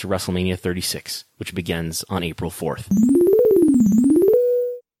prior to WrestleMania 36, which begins on April 4th.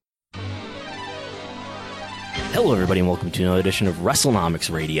 Hello, everybody, and welcome to another edition of WrestleNomics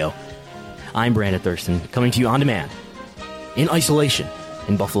Radio. I'm Brandon Thurston, coming to you on demand, in isolation,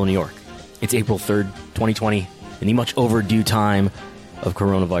 in Buffalo, New York. It's April 3rd, 2020, in the much overdue time of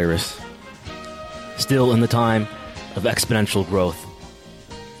coronavirus. Still in the time of exponential growth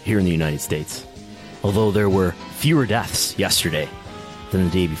here in the United States. Although there were fewer deaths yesterday than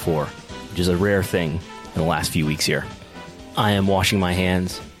the day before, which is a rare thing in the last few weeks here. I am washing my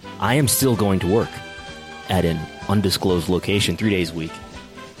hands. I am still going to work at an undisclosed location 3 days a week.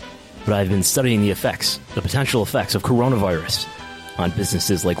 But I've been studying the potential effects of coronavirus on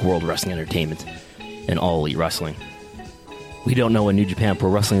businesses like World Wrestling Entertainment and All Elite Wrestling. We don't know when New Japan Pro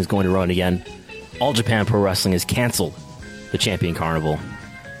Wrestling is going to run again. All Japan Pro Wrestling has canceled the Champion Carnival.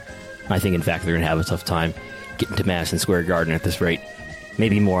 I think, in fact, they're going to have a tough time getting to Madison Square Garden at this rate.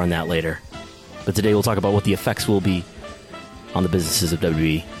 Maybe more on that later. But today we'll talk about what the effects will be on the businesses of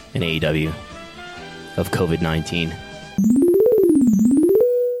WWE and AEW of COVID-19.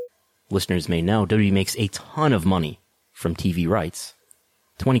 Listeners may know WWE makes a ton of money from TV rights.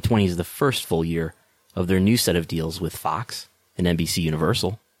 2020 is the first full year of their new set of deals with Fox and NBC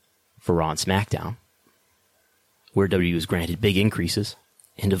Universal for Raw and SmackDown, where WWE is granted big increases.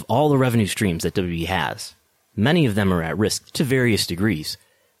 And of all the revenue streams that WWE has, many of them are at risk to various degrees.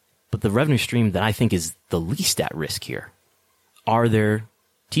 But the revenue stream that I think is the least at risk here are their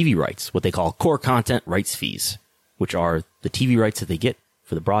TV rights, what they call core content rights fees, which are the TV rights that they get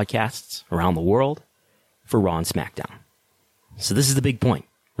for the broadcasts around the world for Raw and SmackDown. So this is the big point.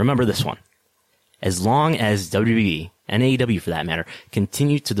 Remember this one. As long as WWE, and AEW for that matter,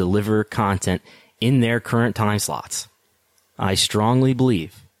 continue to deliver content in their current time slots, I strongly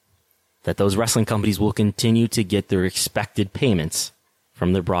believe that those wrestling companies will continue to get their expected payments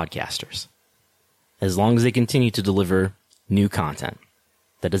from their broadcasters. As long as they continue to deliver new content.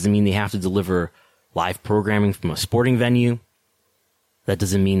 That doesn't mean they have to deliver live programming from a sporting venue. That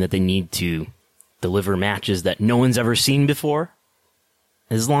doesn't mean that they need to deliver matches that no one's ever seen before.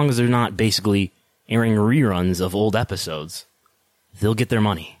 As long as they're not basically airing reruns of old episodes, they'll get their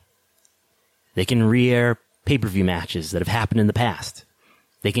money. They can re-air pay-per-view matches that have happened in the past.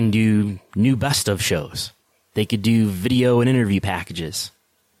 They can do new best-of shows. They could do video and interview packages.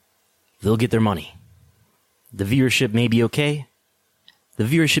 They'll get their money. The viewership may be okay. The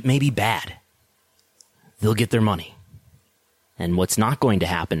viewership may be bad. They'll get their money. And what's not going to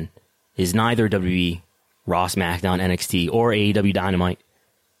happen is neither WWE, Raw, SmackDown, NXT, or AEW Dynamite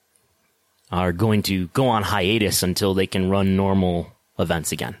are going to go on hiatus until they can run normal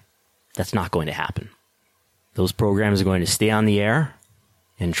events again. That's not going to happen. Those programs are going to stay on the air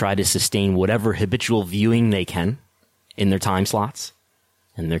and try to sustain whatever habitual viewing they can in their time slots.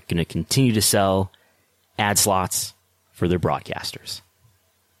 And they're going to continue to sell ad slots for their broadcasters.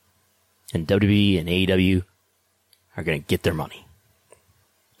 And WWE and AEW are going to get their money.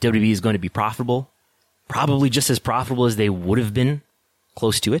 WWE is going to be profitable, probably just as profitable as they would have been,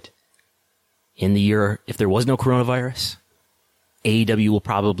 close to it, in the year if there was no coronavirus. AEW will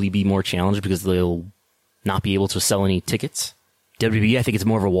probably be more challenged because they'll not be able to sell any tickets. WWE, I think it's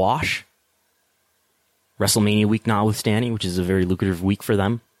more of a wash. WrestleMania week notwithstanding, which is a very lucrative week for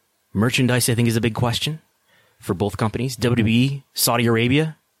them. Merchandise, I think, is a big question for both companies. WWE, Saudi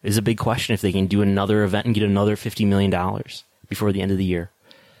Arabia is a big question if they can do another event and get another $50 million before the end of the year.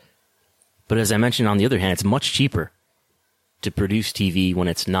 But as I mentioned, on the other hand, it's much cheaper to produce TV when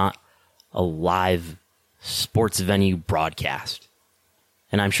it's not a live sports venue broadcast.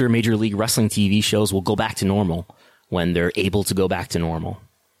 And I'm sure Major League Wrestling TV shows will go back to normal when they're able to go back to normal.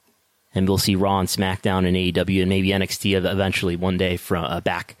 And we'll see Raw and SmackDown and AEW and maybe NXT eventually one day from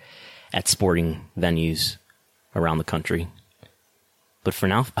back at sporting venues around the country. But for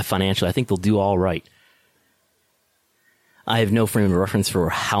now, financially, I think they'll do all right. I have no frame of reference for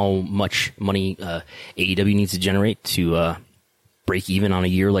how much money AEW needs to generate to break even on a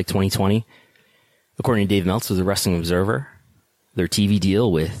year like 2020. According to Dave Meltz of the Wrestling Observer, their TV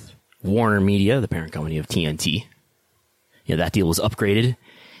deal with Warner Media, the parent company of TNT, that deal was upgraded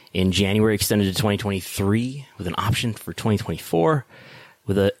in January, extended to 2023 with an option for 2024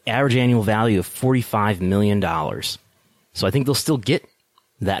 with an average annual value of $45 million. So I think they'll still get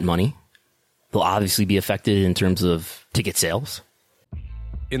that money. They'll obviously be affected in terms of ticket sales.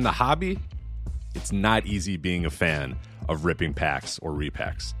 In the hobby, it's not easy being a fan of ripping packs or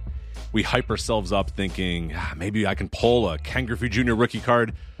repacks. We hype ourselves up thinking, maybe I can pull a Ken Griffey Jr. rookie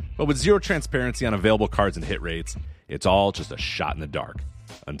card, but with zero transparency on available cards and hit rates, it's all just a shot in the dark.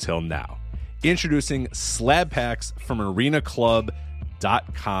 Until now. Introducing slab packs from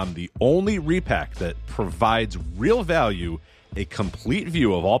arenaclub.com, the only repack that provides real value a complete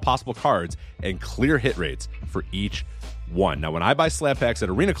view of all possible cards and clear hit rates for each one. Now, when I buy slab packs at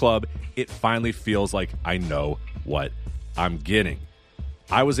Arena Club, it finally feels like I know what I'm getting.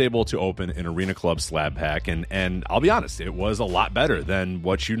 I was able to open an Arena Club slab pack, and I'll be honest, it was a lot better than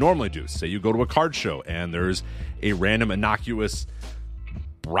what you normally do. Say you go to a card show, and there's a random innocuous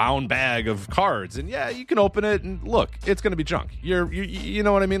brown bag of cards, and yeah, you can open it, and look, it's going to be junk. You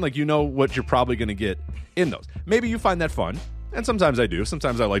know what I mean? Like, you know what you're probably going to get in those. Maybe you find that fun, and sometimes I do.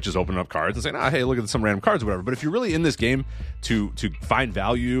 Sometimes I like just opening up cards and saying, hey, look at some random cards or whatever. But if you're really in this game to find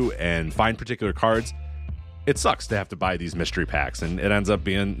value and find particular cards, it sucks to have to buy these mystery packs, and it ends up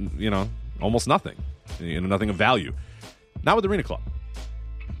being, almost nothing, nothing of value. Not with Arena Club.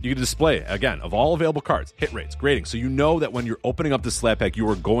 You can display, again, of all available cards, hit rates, grading, so you know that when you're opening up the slab pack, you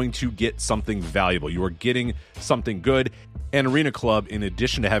are going to get something valuable. You are getting something good. And Arena Club, in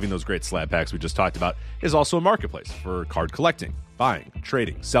addition to having those great slab packs we just talked about, is also a marketplace for card collecting, buying,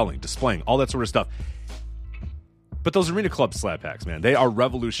 trading, selling, displaying, all that sort of stuff. But those Arena Club slab packs, man, they are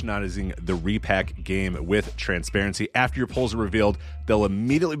revolutionizing the repack game with transparency. After your pulls are revealed, they'll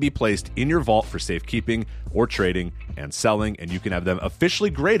immediately be placed in your vault for safekeeping or trading and selling, and you can have them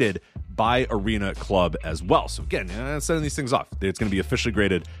officially graded by Arena Club as well. So again, sending these things off, it's going to be officially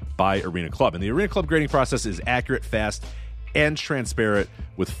graded by Arena Club. And the Arena Club grading process is accurate, fast, and transparent,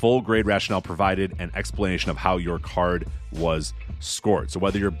 with full grade rationale provided and explanation of how your card was scored. So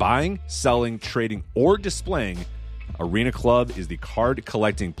whether you're buying, selling, trading, or displaying, Arena Club is the card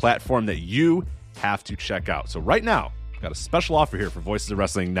collecting platform that you have to check out. So right now, I've got a special offer here for Voices of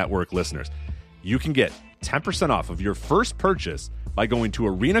Wrestling Network listeners. You can get 10% off of your first purchase by going to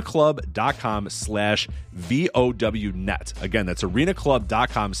arenaclub.com/VOWnet. Again, that's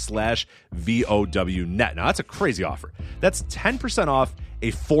arenaclub.com/VOWnet. Now, that's a crazy offer. That's 10% off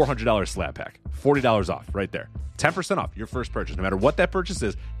a $400 slab pack. $40 off right there. 10% off your first purchase. No matter what that purchase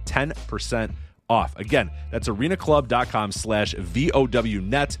is, 10% off. Again, that's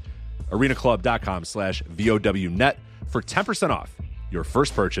arenaclub.com/VOWnet, arenaclub.com/VOWnet for 10% off your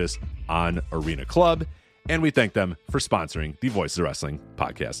first purchase on Arena Club. And we thank them for sponsoring the Voices of Wrestling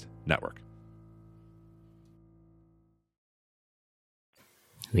Podcast Network.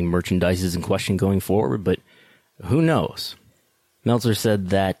 I think merchandise is in question going forward, but who knows? Meltzer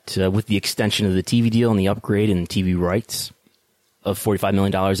said that with the extension of the TV deal and the upgrade in TV rights of $45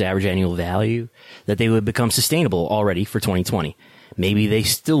 million average annual value, that they would become sustainable already for 2020. Maybe they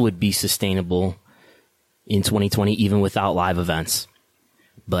still would be sustainable in 2020 even without live events.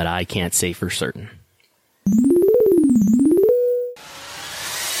 But I can't say for certain.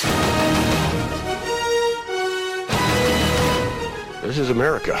 This is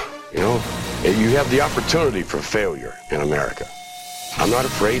America, You have the opportunity for failure in America. I'm not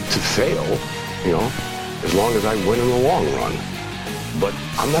afraid to fail, as long as I win in the long run. But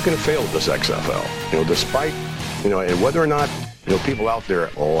I'm not going to fail at this XFL, despite, and whether or not, people out there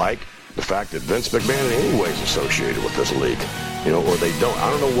like the fact that Vince McMahon in any way is associated with this league, or they don't. I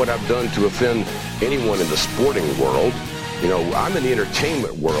don't know what I've done to offend anyone in the sporting world. I'm in the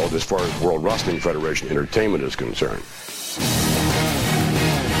entertainment world as far as World Wrestling Federation entertainment is concerned.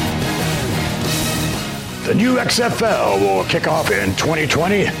 The new XFL will kick off in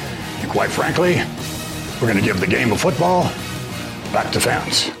 2020, and quite frankly, we're going to give the game of football back to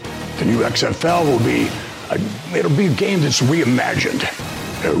fans. The new XFL will be it'll be a game that's reimagined.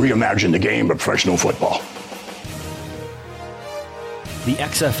 Reimagine the game of professional football. The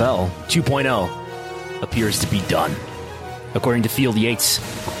XFL 2.0 appears to be done. According to Field Yates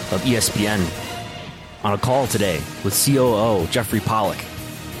of ESPN, on a call today with COO Jeffrey Pollack,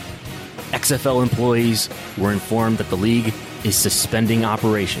 XFL employees were informed that the league is suspending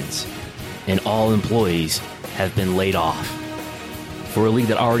operations and all employees have been laid off. For a league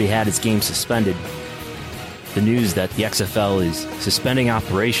that already had its game suspended, the news that the XFL is suspending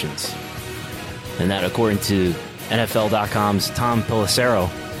operations, and that according to NFL.com's Tom Pelissero,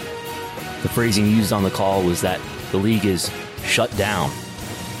 the phrasing used on the call was that the league is shut down.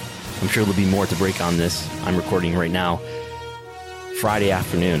 I'm sure there'll be more to break on this. I'm recording right now, Friday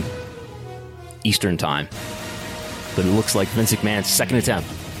afternoon, Eastern time. But it looks like Vince McMahon's second attempt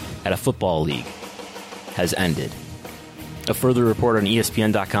at a football league has ended. A further report on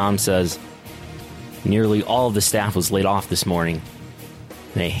ESPN.com says nearly all of the staff was laid off this morning,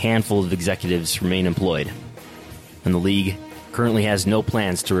 and a handful of executives remain employed. And the league currently has no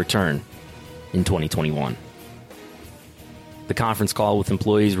plans to return in 2021. The conference call with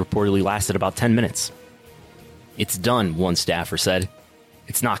employees reportedly lasted about 10 minutes. It's done, one staffer said.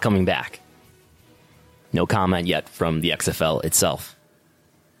 It's not coming back. No comment yet from the XFL itself.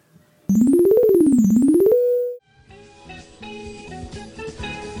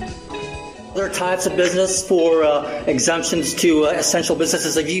 other types of business for exemptions to essential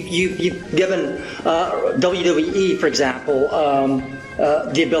businesses? Like you've given WWE, for example,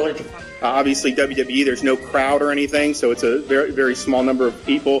 the ability to... Obviously, WWE, there's no crowd or anything, so it's a very, very small number of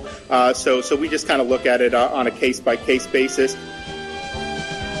people. So we just kind of look at it on a case-by-case basis.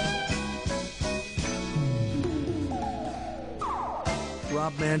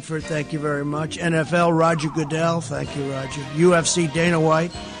 Rob Manfred, thank you very much. NFL, Roger Goodell, thank you, Roger. UFC, Dana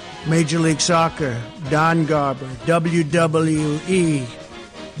White. Major League Soccer, Don Garber. WWE,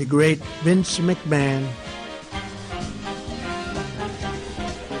 the great Vince McMahon.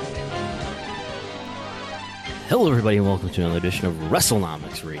 Hello, everybody, and welcome to another edition of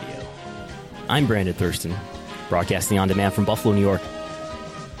WrestleNomics Radio. I'm Brandon Thurston, broadcasting on demand from Buffalo, New York.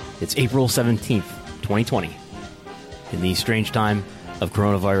 It's April 17th, 2020. In the strange time of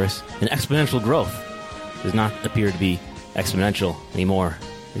coronavirus, and exponential growth does not appear to be exponential anymore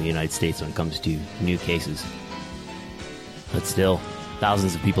in the United States when it comes to new cases. But still,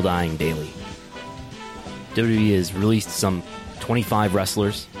 thousands of people dying daily. WWE has released some 25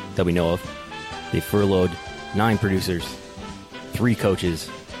 wrestlers that we know of. They furloughed 9 producers, 3 coaches,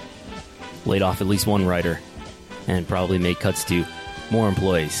 laid off at least 1 writer, and probably made cuts to more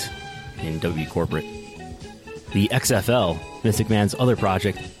employees in WWE corporate. The XFL, Vince McMahon's other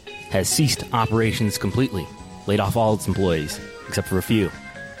project, has ceased operations completely, laid off all its employees, except for a few.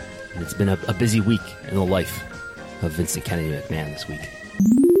 And it's been a busy week in the life of Vincent Kennedy McMahon this week.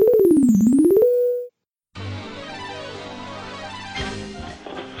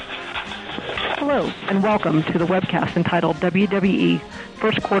 Hello, and welcome to the webcast entitled WWE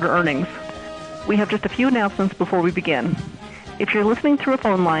First Quarter Earnings. We have just a few announcements before we begin. If you're listening through a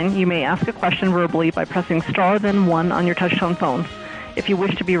phone line, you may ask a question verbally by pressing star then 1 on your touch-tone phone. If you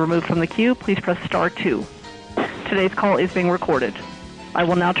wish to be removed from the queue, please press star 2. Today's call is being recorded. I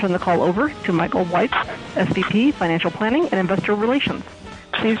will now turn the call over to Michael White, SVP, Financial Planning and Investor Relations.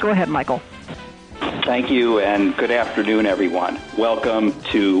 Please go ahead, Michael. Thank you, and good afternoon, everyone. Welcome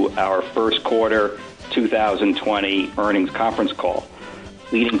to our first quarter 2020 earnings conference call.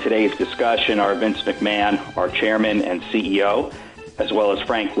 Leading today's discussion are Vince McMahon, our chairman and CEO, as well as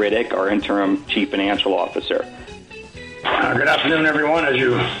Frank Riddick, our interim chief financial officer. Good afternoon, everyone. As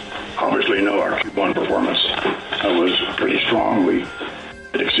you obviously know, our Q1 performance was pretty strong.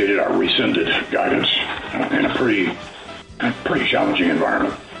 It exceeded our rescinded guidance in a pretty challenging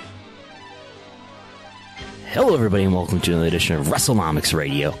environment. Hello, everybody, and welcome to another edition of WrestleNomics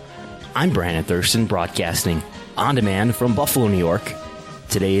Radio. I'm Brandon Thurston, broadcasting on demand from Buffalo, New York.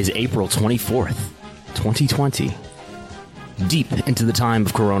 Today is April 24th, 2020. Deep into the time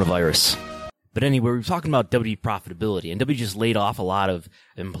of coronavirus. But anyway, we're talking about WWE profitability, and WWE just laid off a lot of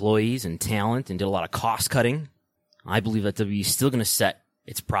employees and talent and did a lot of cost cutting. I believe that WWE is still going to set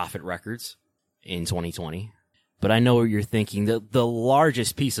its profit records in 2020. But I know what you're thinking. The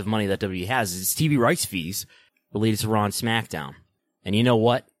largest piece of money that WWE has is its TV rights fees related to Raw and SmackDown. And you know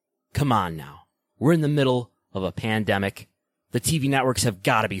what? Come on now. We're in the middle of a pandemic. The TV networks have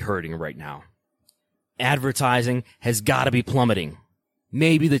got to be hurting right now. Advertising has got to be plummeting.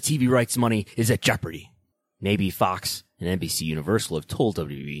 Maybe the TV rights money is at jeopardy. Maybe Fox and NBC Universal have told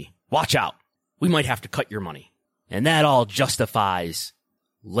WWE, watch out, we might have to cut your money. And that all justifies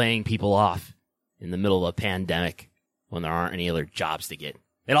laying people off in the middle of a pandemic when there aren't any other jobs to get.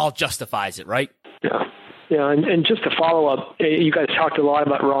 It all justifies it, right? Yeah, and just to follow up, you guys talked a lot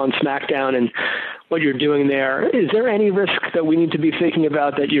about Raw and SmackDown and what you're doing there. Is there any risk that we need to be thinking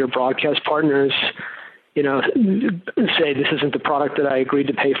about that your broadcast partners, say this isn't the product that I agreed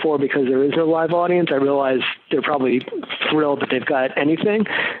to pay for because there is no live audience? I realize they're probably thrilled that they've got anything,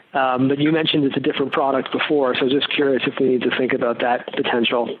 but you mentioned it's a different product before, so just curious if we need to think about that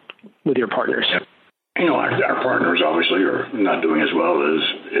potential with your partners. Our partners obviously are not doing as well as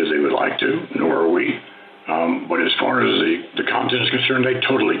they would like to, nor are we. But as far as the content is concerned, they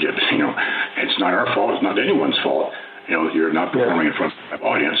totally get it. It's not our fault. It's not anyone's fault. You're not performing in front of an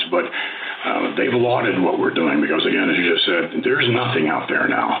audience. But they've lauded what we're doing because, again, as you just said, there's nothing out there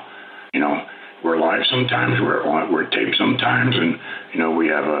now. We're live sometimes, we're taped sometimes, and we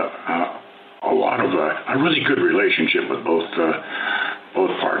have a lot of a really good relationship with both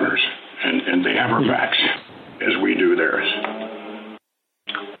partners, and they have our backs as we do theirs.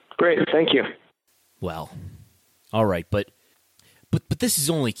 Great, thank you. Well, all right, but this is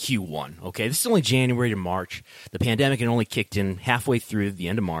only Q1, okay? This is only January to March. The pandemic had only kicked in halfway through the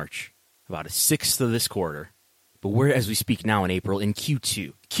end of March, about a sixth of this quarter. But we're, as we speak now in April, in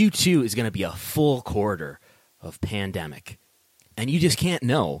Q2. Q2 is going to be a full quarter of pandemic. And you just can't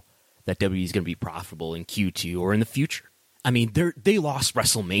know that WWE is going to be profitable in Q2 or in the future. I mean, they lost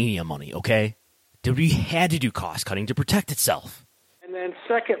WrestleMania money, okay? WWE had to do cost cutting to protect itself. And then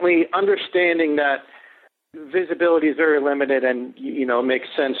secondly, understanding that visibility is very limited and, it makes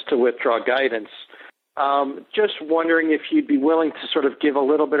sense to withdraw guidance. Just wondering if you'd be willing to sort of give a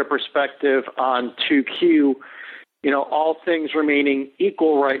little bit of perspective on 2Q, all things remaining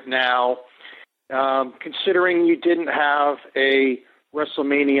equal right now, considering you didn't have a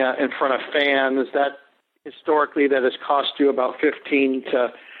WrestleMania in front of fans, that historically that has cost you about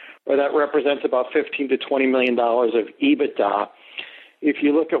that represents about $15 to $20 million of EBITDA. If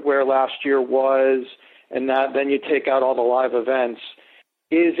you look at where last year was, and then you take out all the live events,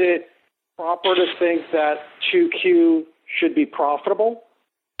 is it proper to think that 2Q should be profitable?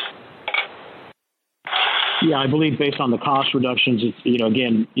 Yeah, I believe based on the cost reductions,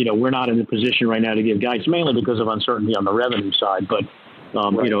 we're not in a position right now to give guidance, mainly because of uncertainty on the revenue side. But,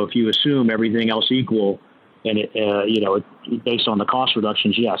 if you assume everything else equal, and based on the cost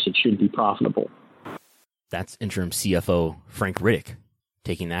reductions, yes, it should be profitable. That's interim CFO Frank Riddick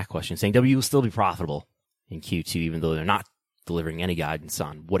taking that question, saying WWE will still be profitable in Q2, even though they're not delivering any guidance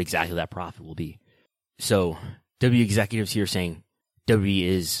on what exactly that profit will be. So WWE executives here saying WWE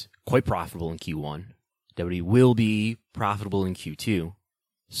is quite profitable in Q1. WWE will be profitable in Q2.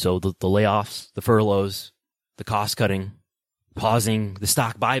 So the layoffs, the furloughs, the cost cutting, pausing the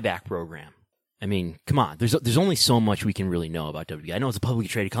stock buyback program. I mean, come on. There's only so much we can really know about WWE. I know it's a publicly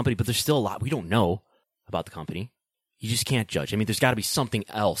traded company, but there's still a lot we don't know about the company. You just can't judge. I mean, there's got to be something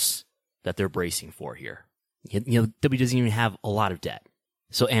else that they're bracing for here. WWE doesn't even have a lot of debt.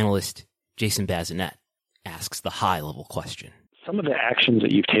 So analyst Jason Bazinet asks the high-level question. Some of the actions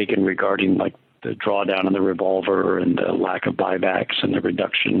that you've taken regarding like the drawdown on the revolver and the lack of buybacks and the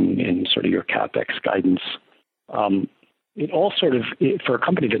reduction in sort of your CapEx guidance, it all sort of, for a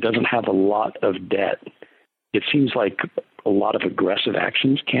company that doesn't have a lot of debt, it seems like a lot of aggressive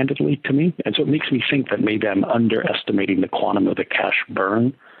actions, candidly, to me. And so it makes me think that maybe I'm underestimating the quantum of the cash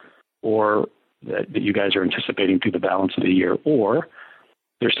burn, or that you guys are anticipating through the balance of the year, or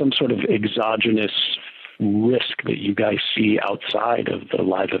there's some sort of exogenous risk that you guys see outside of the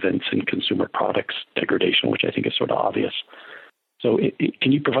live events and consumer products degradation, which I think is sort of obvious. So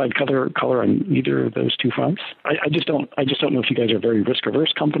can you provide color on either of those two fronts? I just don't know if you guys are a very risk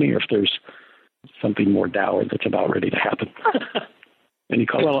averse company or if there's something more dour that's about ready to happen. Any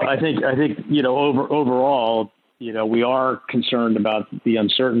color? Well, I think overall, we are concerned about the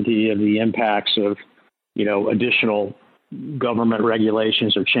uncertainty of the impacts of additional government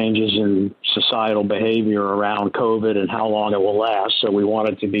regulations or changes in societal behavior around COVID and how long it will last. So we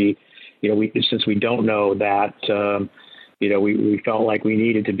wanted to be, since we don't know that, we felt like we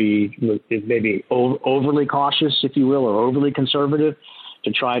needed to be maybe overly cautious, if you will, or overly conservative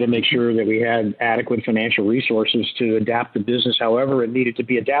to try to make sure that we had adequate financial resources to adapt the business however it needed to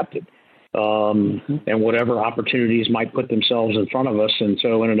be adapted, and whatever opportunities might put themselves in front of us. And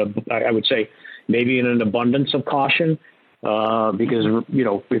so I would say maybe in an abundance of caution, because,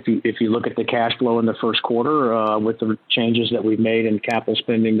 if you look at the cash flow in the first quarter with the changes that we've made in capital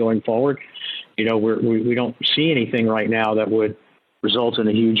spending going forward, we don't see anything right now that would result in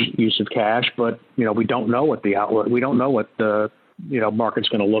a huge use of cash, but, we don't know what the outlook, we don't know what the, market's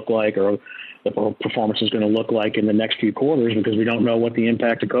going to look like or the performance is going to look like in the next few quarters, because we don't know what the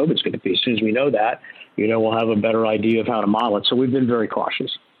impact of COVID is going to be. As soon as we know that, we'll have a better idea of how to model it. So we've been very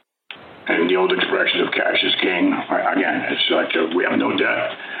cautious. And the old expression of cash is king. Again, it's like we have no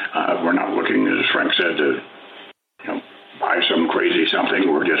debt. We're not looking, as Frank said, to buy some crazy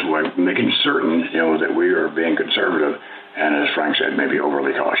something. We're just making certain that we are being conservative, and as Frank said, maybe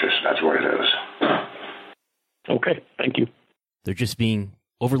overly cautious. That's what it is. Okay, thank you. They're just being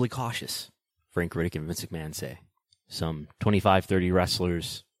overly cautious, Frank Riddick and Vince McMahon say. Some 25, 30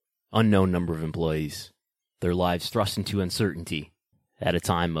 wrestlers, unknown number of employees, their lives thrust into uncertainty at a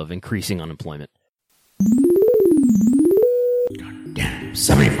time of increasing unemployment. God damn, I'm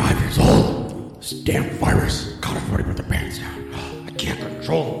 75 years old. This damn virus. God, everybody put their pants down. I can't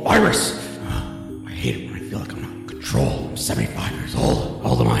control the virus. I hate it when I feel like I'm not in control. I'm 75 years old. How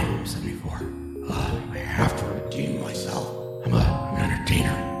old am I? I'm 74. I have to redeem myself. I'm an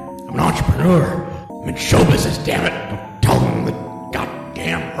entertainer. I'm an entrepreneur. I'm in show business, damn it. Don't tell them the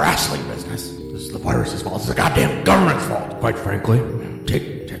goddamn wrestling business. This is the virus's fault. This is the goddamn government's fault, quite frankly.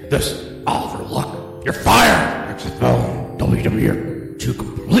 Take this, Oliver. Look, you're fired. XFL and WWE are two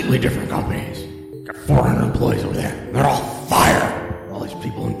completely different companies. Got 400 employees over there. They're all fired. All these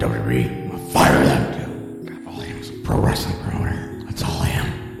people in WWE, I'm gonna fire them too. God, all I am is a pro wrestling promoter. That's all I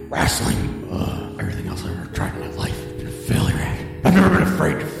am. Wrestling. Everything else I've ever tried in my life has been a failure at. I've never been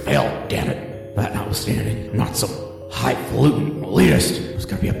afraid to fail, damn it. That notwithstanding, I'm not some highfalutin elitist. I was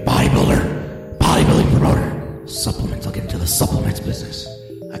going to be a bodybuilding promoter. Supplements, I'll get into the supplements business.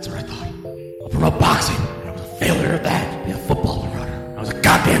 That's what I thought. I'll promote boxing. I was a failure at that. Be a football promoter. I was a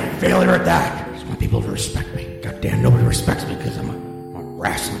goddamn failure at that. I just want people to respect me. Goddamn, nobody respects me because I'm a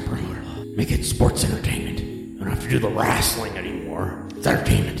wrestling promoter. Make it sports entertainment. I don't have to do the wrestling anymore. It's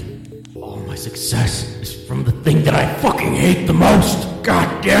entertainment. All my success is from the thing that I fucking hate the most.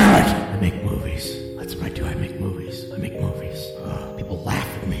 God damn it. I make movies. That's what I do. I make movies. People laugh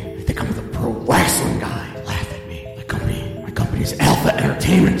at me. They think I'm the pro wrestling guy. Laugh at me. My company is Alpha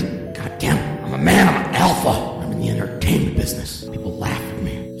Entertainment. God damn it. I'm a man. I'm an alpha. I'm in the entertainment business. People laugh at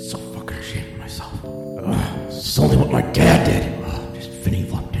me. I'm so fucking ashamed of myself. It's only what my dad did. Just Vinnie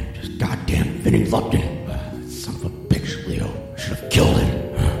Lupton. Just goddamn Vinnie Lupton. That son of a bitch, Leo. I should have killed him.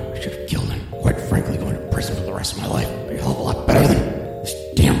 Quite frankly, going to prison for the rest of my life would be a hell of a lot better than this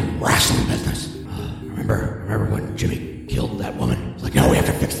damn wrestling business. Remember when Jimmy killed that woman? I was like, no, we have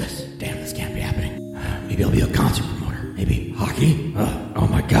to fix this. Damn, this can't be happening. Maybe I'll be a concert promoter. Maybe hockey. Oh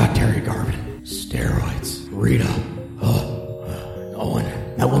my God, Terry Garvin. Steroids. Rita. Owen.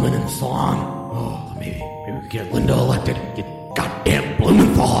 That woman in the salon. Maybe we could get Linda elected. Get goddamn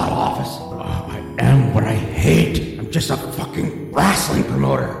Blumenthal out of office. I am what I hate. I'm just a fucking wrestling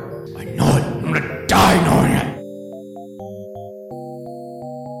promoter. I know it. I'm gonna die knowing it.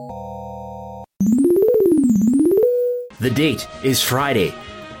 The date is Friday,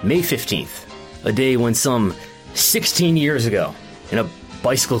 May 15th, a day when some 16 years ago, in a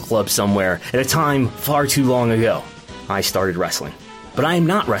bicycle club somewhere, at a time far too long ago, I started wrestling. But I am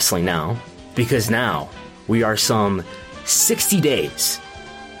not wrestling now, because now we are some 60 days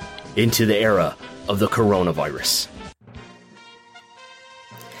into the era of the coronavirus.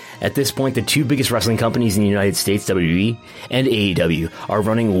 At this point, the two biggest wrestling companies in the United States, WWE and AEW, are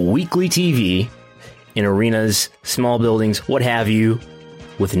running weekly TV in arenas, small buildings, what have you,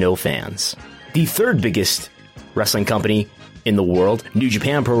 with no fans. The third biggest wrestling company in the world, New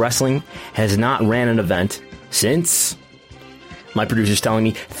Japan Pro Wrestling, has not ran an event since, my producer's telling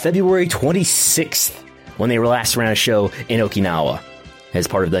me, February 26th, when they last ran a show in Okinawa as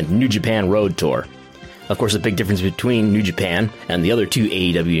part of the New Japan Road Tour. Of course, the big difference between New Japan and the other two,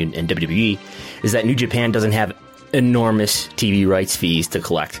 AEW and WWE, is that New Japan doesn't have enormous TV rights fees to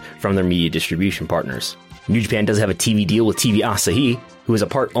collect from their media distribution partners. New Japan does have a TV deal with TV Asahi, who is a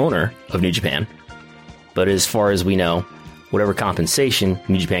part owner of New Japan. But as far as we know, whatever compensation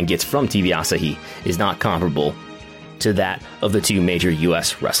New Japan gets from TV Asahi is not comparable to that of the two major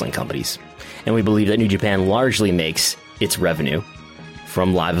US wrestling companies. And we believe that New Japan largely makes its revenue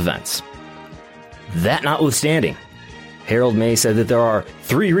from live events. That notwithstanding, Harold May said that there are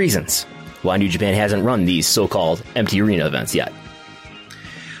 3 reasons why New Japan hasn't run these so-called empty arena events yet.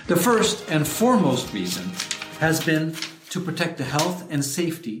 The first and foremost reason has been to protect the health and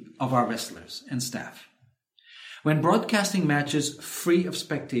safety of our wrestlers and staff. When broadcasting matches free of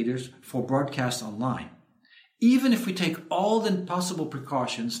spectators for broadcast online, even if we take all the possible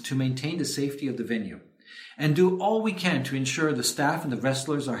precautions to maintain the safety of the venue and do all we can to ensure the staff and the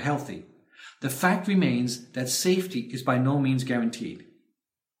wrestlers are healthy, the fact remains that safety is by no means guaranteed.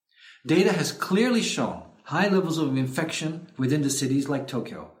 Data has clearly shown high levels of infection within the cities like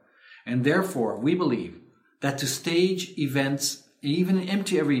Tokyo, and therefore we believe that to stage events, even in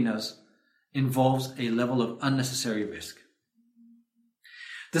empty arenas, involves a level of unnecessary risk.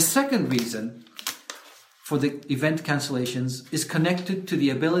 The second reason for the event cancellations is connected to the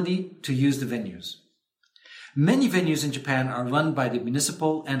ability to use the venues. Many venues in Japan are run by the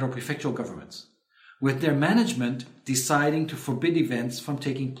municipal and/or prefectural governments, with their management deciding to forbid events from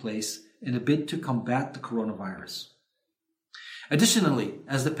taking place in a bid to combat the coronavirus. Additionally,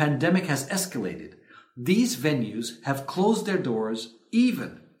 as the pandemic has escalated, these venues have closed their doors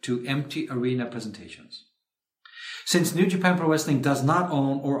even to empty arena presentations. Since New Japan Pro Wrestling does not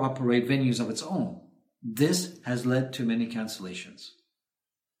own or operate venues of its own, this has led to many cancellations.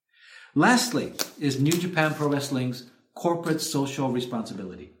 Lastly is New Japan Pro Wrestling's corporate social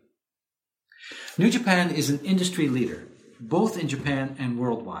responsibility. New Japan is an industry leader, both in Japan and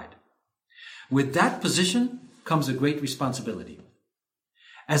worldwide. With that position comes a great responsibility.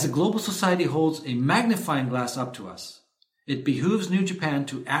 As a global society holds a magnifying glass up to us, it behooves New Japan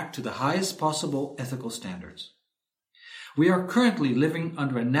to act to the highest possible ethical standards. We are currently living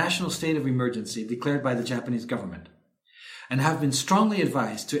under a national state of emergency declared by the Japanese government, and have been strongly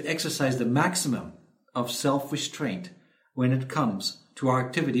advised to exercise the maximum of self-restraint when it comes to our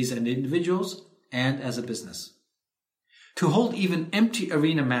activities as individuals and as a business. To hold even empty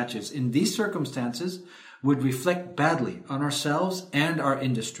arena matches in these circumstances would reflect badly on ourselves and our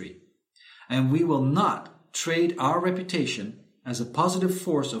industry, and we will not trade our reputation as a positive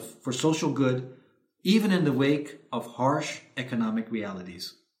force for social good, even in the wake of harsh economic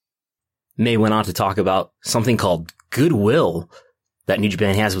realities. May went on to talk about something called goodwill that New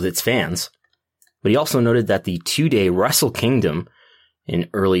Japan has with its fans, but he also noted that the 2-day Wrestle Kingdom in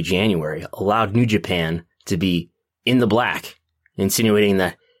early January allowed New Japan to be in the black, insinuating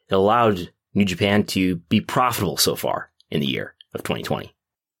that it allowed New Japan to be profitable so far in the year of 2020.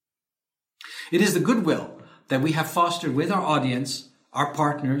 It is the goodwill that we have fostered with our audience, our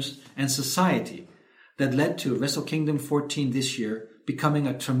partners, and society that led to Wrestle Kingdom 14 this year becoming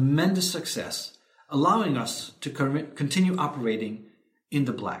a tremendous success, allowing us to continue operating in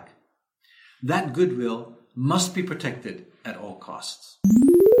the black. That goodwill must be protected at all costs.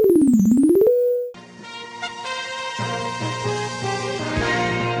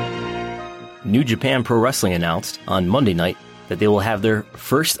 New Japan Pro Wrestling announced on Monday night that they will have their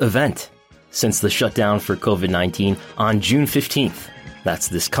first event since the shutdown for COVID-19 on June 15th. That's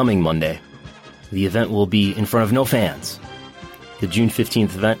this coming Monday. The event will be in front of no fans. The June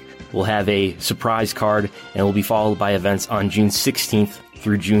 15th event will have a surprise card and will be followed by events on June 16th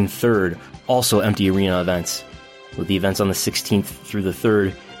through June 3rd, also empty arena events, with the events on the 16th through the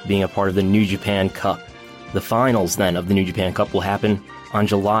 3rd being a part of the New Japan Cup. The finals then of the New Japan Cup will happen on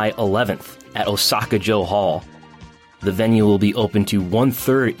July 11th at Osaka-jo Hall. The venue will be open to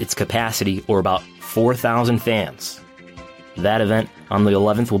 1/3 its capacity, or about 4,000 fans. That event on the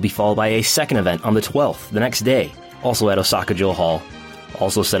 11th will be followed by a second event on the 12th, the next day, also at Osaka-jo Hall,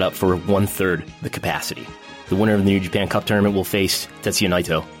 also set up for 1/3 the capacity. The winner of the New Japan Cup tournament will face Tetsuya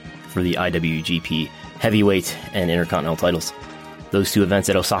Naito for the IWGP Heavyweight and Intercontinental titles. Those two events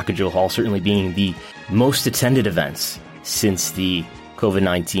at Osaka-jo Hall certainly being the most attended events since the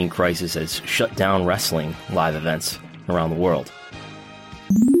COVID-19 crisis has shut down wrestling live events around the world.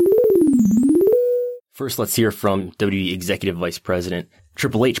 First, let's hear from WWE Executive Vice President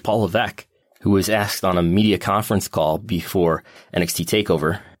Triple H, Paul Levesque, who was asked on a media conference call before NXT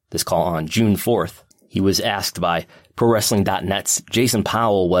TakeOver, this call on June 4th. He was asked by ProWrestling.net's Jason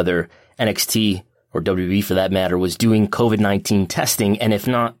Powell whether NXT, or WWE for that matter, was doing COVID-19 testing, and if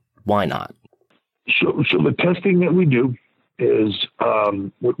not, why not? So the testing that we do is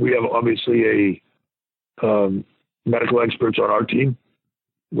we have obviously a medical experts on our team,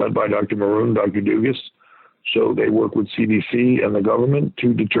 led by Dr. Maroon, Dr. Dugas. So they work with CDC and the government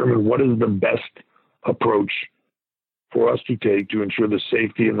to determine what is the best approach for us to take to ensure the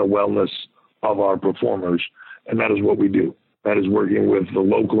safety and the wellness of our performers. And that is what we do. That is working with the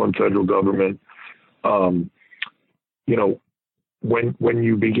local and federal government. When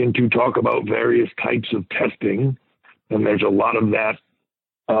you begin to talk about various types of testing, and there's a lot of that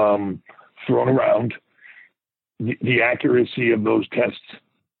thrown around, the accuracy of those tests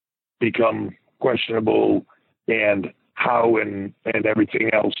become questionable, and how and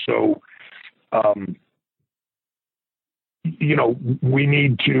everything else. So, we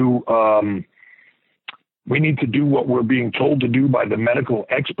need to do what we're being told to do by the medical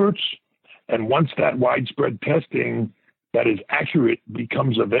experts. And once that widespread testing that is accurate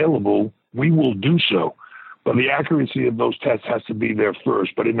becomes available, we will do so. But the accuracy of those tests has to be there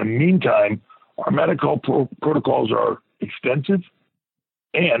first. But in the meantime, our medical protocols are extensive,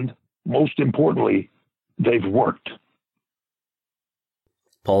 and most importantly, they've worked.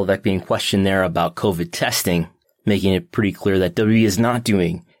 Paul Levesque being questioned there about COVID testing, making it pretty clear that WWE is not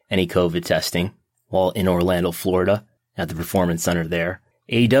doing any COVID testing while in Orlando, Florida, at the Performance Center there.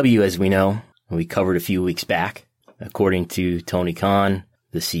 AEW, as we know, we covered a few weeks back, according to Tony Khan,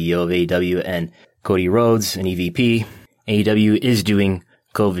 the CEO of AEW, and Cody Rhodes, an EVP, AEW is doing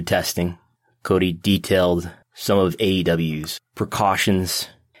COVID testing. Cody detailed some of AEW's precautions,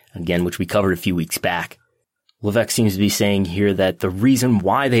 again, which we covered a few weeks back. Levesque seems to be saying here that the reason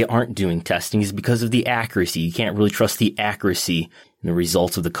why they aren't doing testing is because of the accuracy. You can't really trust the accuracy in the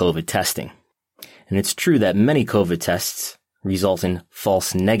results of the COVID testing. And it's true that many COVID tests result in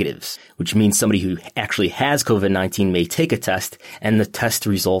false negatives, which means somebody who actually has COVID-19 may take a test and the test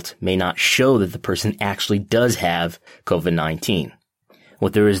result may not show that the person actually does have COVID-19.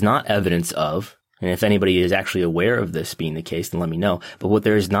 What there is not evidence of, and if anybody is actually aware of this being the case, then let me know, but what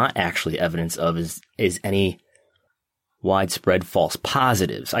there is not actually evidence of is any widespread false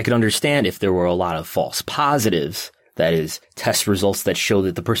positives. I could understand if there were a lot of false positives, that is, test results that show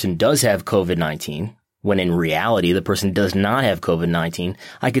that the person does have COVID-19, when in reality the person does not have COVID-19.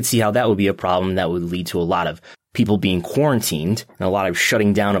 I could see how that would be a problem that would lead to a lot of people being quarantined and a lot of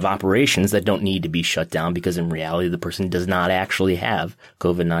shutting down of operations that don't need to be shut down because in reality the person does not actually have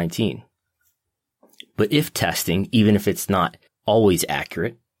COVID-19. But if testing, even if it's not always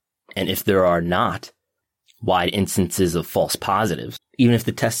accurate, and if there are not wide instances of false positives, even if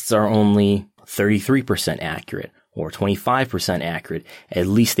the tests are only 33% accurate or 25% accurate, at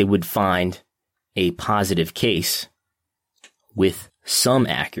least they would find a positive case with some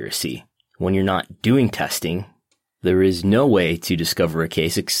accuracy. When you're not doing testing, there is no way to discover a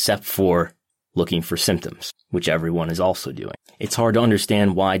case except for looking for symptoms, which everyone is also doing. It's hard to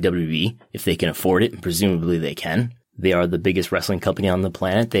understand why WWE, if they can afford it, and presumably they can, they are the biggest wrestling company on the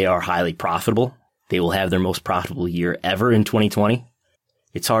planet. They are highly profitable. They will have their most profitable year ever in 2020.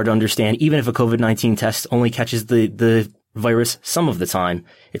 It's hard to understand, even if a COVID-19 test only catches the virus some of the time,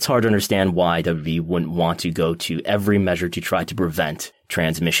 it's hard to understand why WWE wouldn't want to go to every measure to try to prevent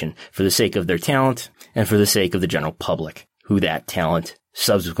transmission for the sake of their talent and for the sake of the general public, who that talent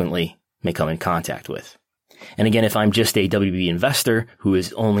subsequently may come in contact with. And again, if I'm just a WWE investor who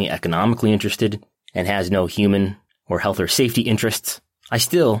is only economically interested and has no human or health or safety interests, I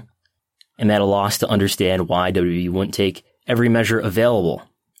still am at a loss to understand why WWE wouldn't take every measure available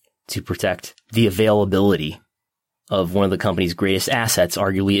to protect the availability of one of the company's greatest assets,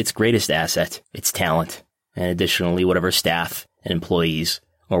 arguably its greatest asset, its talent, and additionally whatever staff and employees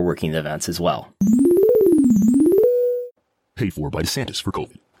are working the events as well. Paid for by DeSantis for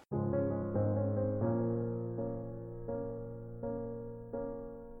COVID.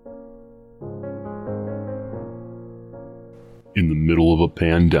 In the middle of a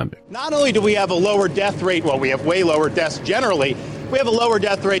pandemic. Not only do we have a lower death rate, well, we have way lower deaths generally, we have a lower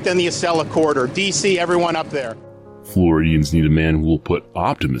death rate than the Acela Corridor, D.C., everyone up there. Floridians need a man who will put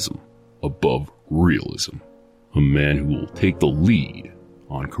optimism above realism. A man who will take the lead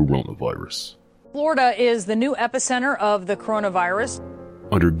on coronavirus. Florida is the new epicenter of the coronavirus.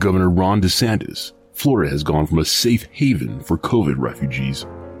 Under Governor Ron DeSantis, Florida has gone from a safe haven for COVID refugees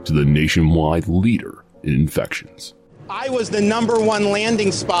to the nationwide leader in infections. I was the number one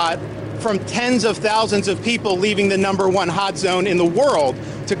landing spot from tens of thousands of people leaving the number one hot zone in the world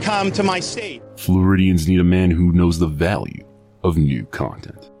to come to my state. Floridians need a man who knows the value of new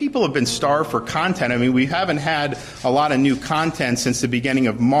content. People have been starved for content. I mean, we haven't had a lot of new content since the beginning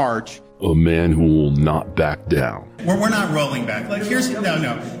of March. A man who will not back down. We're not rolling back. Like,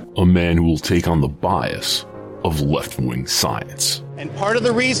 no. A man who will take on the bias of left-wing science. And part of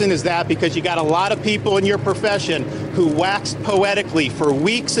the reason is that because you got a lot of people in your profession who waxed poetically for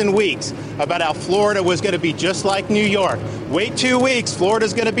weeks and weeks about how Florida was going to be just like New York. Wait 2 weeks,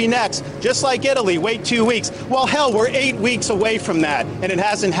 Florida's going to be next. Just like Italy, wait 2 weeks. Well, hell, we're 8 weeks away from that, and it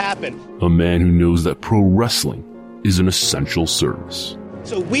hasn't happened. A man who knows that pro wrestling is an essential service.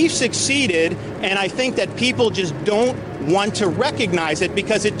 So we've succeeded, and I think that people just don't want to recognize it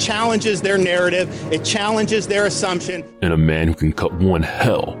because it challenges their narrative, it challenges their assumption. And a man who can cut one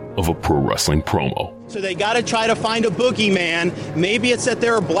hell of a pro wrestling promo. So they got to try to find a boogeyman. Maybe it's that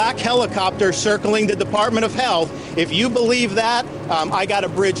there are black helicopters circling the Department of Health. If you believe that, I got a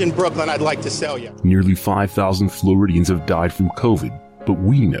bridge in Brooklyn I'd like to sell you. Nearly 5,000 Floridians have died from COVID, but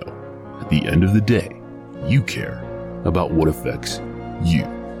we know, at the end of the day, you care about what affects you.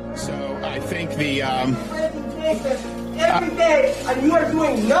 So I think the every day, and you are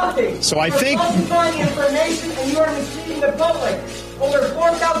doing nothing. So I think falsifying information, and you are misleading the public. Over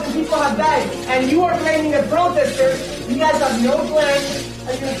 4,000 people have died, and you are blaming the protesters. You guys have no plan,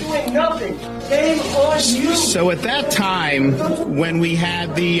 and you're doing nothing. Shame on you. So at that time, when we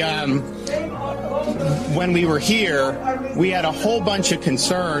had the when we were here, we had a whole bunch of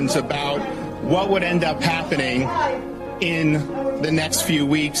concerns about what would end up happening in the next few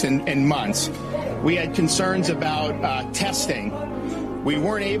weeks and months. We had concerns about testing. We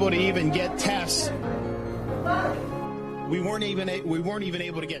weren't able to even get tests. We weren't even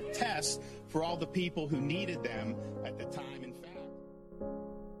able to get tests for all the people who needed them at the time, in fact.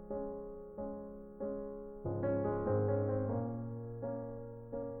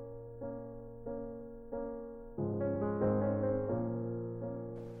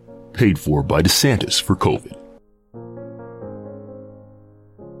 Paid for by DeSantis for COVID.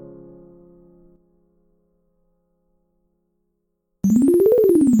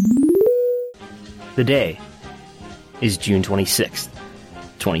 The day is June 26th,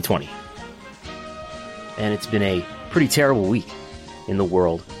 2020. And it's been a pretty terrible week in the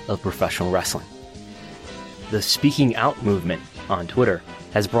world of professional wrestling. The Speaking Out movement on Twitter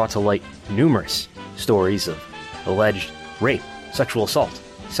has brought to light numerous stories of alleged rape, sexual assault,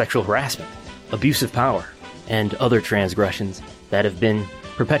 sexual harassment, abuse of power, and other transgressions that have been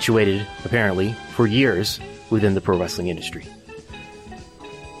perpetuated, apparently, for years within the pro wrestling industry.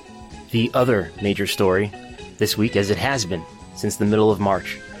 The other major story this week, as it has been since the middle of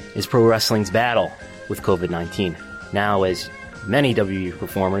March, is pro wrestling's battle with COVID-19. Now, as many WWE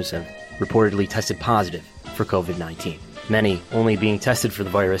performers have reportedly tested positive for COVID-19. Many only being tested for the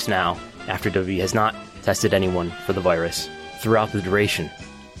virus now after WWE has not tested anyone for the virus throughout the duration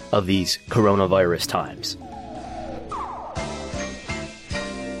of these coronavirus times.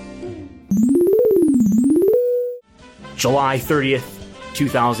 July 30th,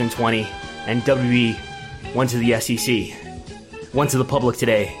 2020, and WWE went to the SEC, went to the public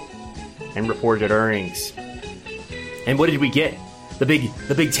today, and reported earnings. And what did we get? The big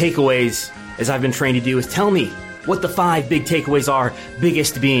takeaways, as I've been trained to do, is tell me what the 5 big takeaways are.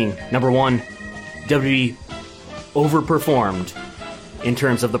 Biggest being, number 1, WWE overperformed in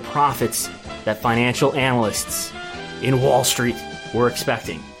terms of the profits that financial analysts in Wall Street were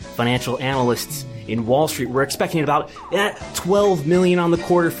expecting. Financial analysts in Wall Street were expecting about $12 million on the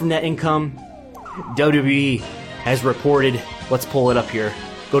quarter from net income. WWE has reported, let's pull it up here,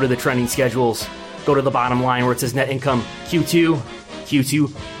 go to the trending schedules, go to the bottom line where it says net income, Q2,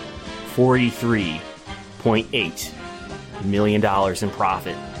 $43.8 million in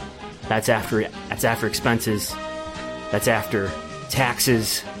profit. That's after expenses, that's after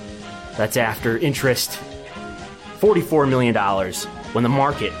taxes, that's after interest. $44 million when the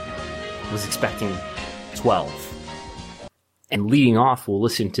market was expecting 12. And leading off, we'll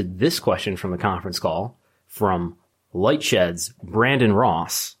listen to this question from the conference call from Lightshed's Brandon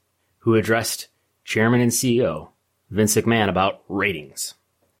Ross, who addressed Chairman and CEO Vince McMahon about ratings.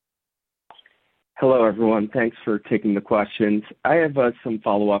 Hello, everyone. Thanks for taking the questions. I have some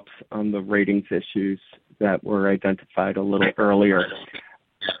follow-ups on the ratings issues that were identified a little earlier.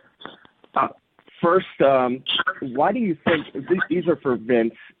 First, why do you think, these are for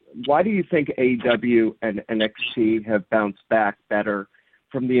Vince, why do you think AEW and NXT have bounced back better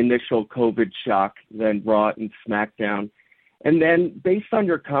from the initial COVID shock than Raw and SmackDown? And then, based on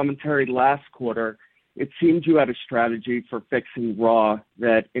your commentary last quarter, it seemed you had a strategy for fixing Raw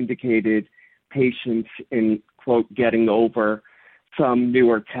that indicated patience in, quote, getting over some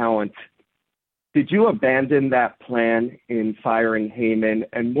newer talent. Did you abandon that plan in firing Heyman?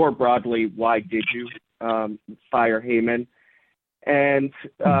 And more broadly, why did you fire Heyman? And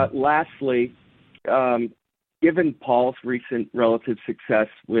lastly, given Paul's recent relative success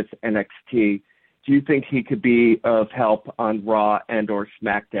with NXT, do you think he could be of help on Raw and or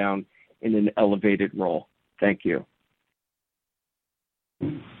SmackDown in an elevated role? Thank you.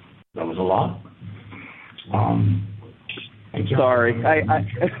 That was a lot. Sorry, I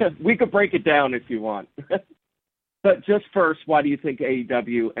we could break it down if you want. But just first, why do you think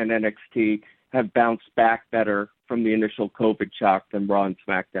AEW and NXT have bounced back better from the initial COVID shock than Raw and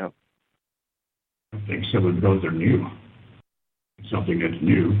SmackDown? I think simply because they're new. It's something that's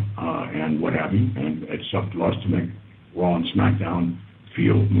new and what have you, and it's up to us to make Raw and SmackDown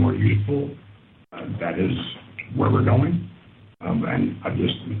feel more youthful. That is where we're going. And I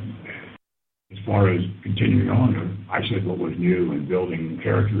just, as far as continuing on, I said what was new and building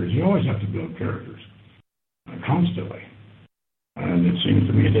characters. You always have to build characters constantly. And it seems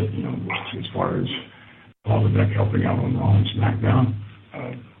to me that, you know, as far as Paul Levesque helping out on Raw and SmackDown,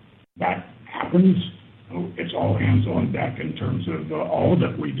 that happens. It's all hands on deck in terms of all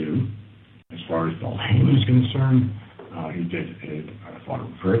that we do. As far as Paul Heyman is concerned, he did, I thought, a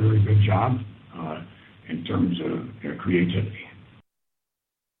very, very good job in terms of creativity.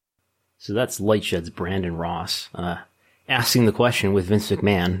 So that's Lightshed's Brandon Ross asking the question with Vince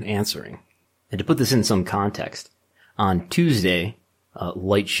McMahon answering. And to put this in some context, on Tuesday,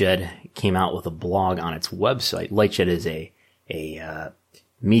 Lightshed came out with a blog on its website. Lightshed is a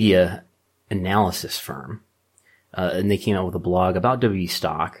media analysis firm, and they came out with a blog about WWE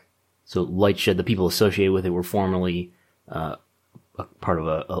stock. So Lightshed, the people associated with it, were formerly a part of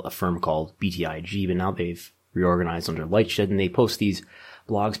a firm called BTIG, but now they've reorganized under Lightshed, and they post these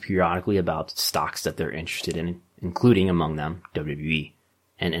blogs periodically about stocks that they're interested in, including among them WWE.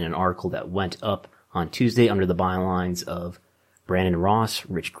 And in an article that went up on Tuesday under the bylines of Brandon Ross,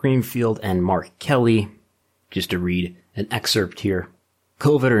 Rich Greenfield, and Mark Kelly, just to read an excerpt here.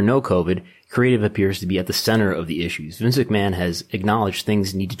 COVID or no COVID, creative appears to be at the center of the issues. Vince McMahon has acknowledged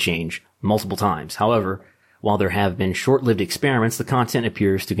things need to change multiple times. However, while there have been short-lived experiments, the content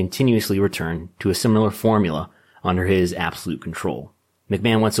appears to continuously return to a similar formula under his absolute control.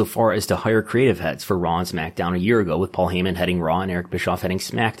 McMahon went so far as to hire creative heads for Raw and SmackDown a year ago, with Paul Heyman heading Raw and Eric Bischoff heading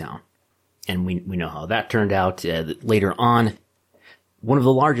SmackDown. And we know how that turned out later on. One of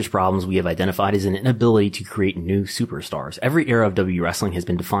the largest problems we have identified is an inability to create new superstars. Every era of WWE wrestling has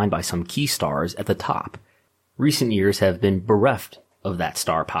been defined by some key stars at the top. Recent years have been bereft of that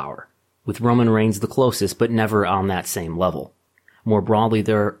star power, with Roman Reigns the closest, but never on that same level. More broadly,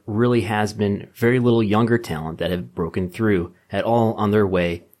 there really has been very little younger talent that have broken through at all on their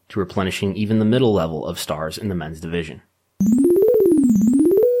way to replenishing even the middle level of stars in the men's division.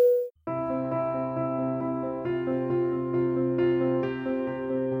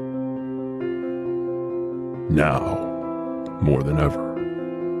 Now, more than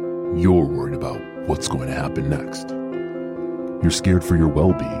ever, you're worried about what's going to happen next. You're scared for your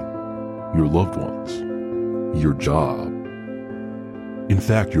well-being, your loved ones, your job. In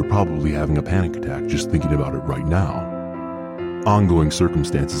fact, you're probably having a panic attack just thinking about it right now. Ongoing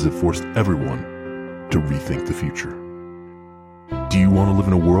circumstances have forced everyone to rethink the future. Do you want to live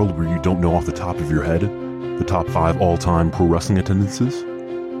in a world where you don't know off the top of your head the top 5 all-time pro wrestling attendances?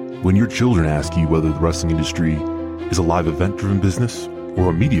 When your children ask you whether the wrestling industry is a live event-driven business or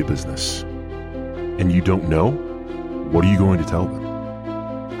a media business, and you don't know, what are you going to tell them?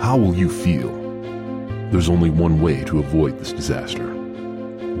 How will you feel? There's only one way to avoid this disaster.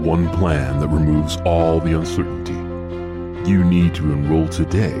 One plan that removes all the uncertainty. You need to enroll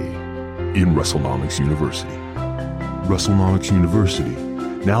today in WrestleNomics University. WrestleNomics University,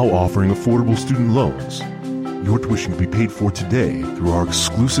 now offering affordable student loans. Your tuition can be paid for today through our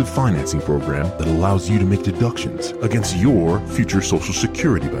exclusive financing program that allows you to make deductions against your future Social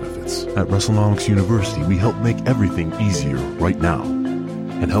Security benefits. At WrestleNomics University, we help make everything easier right now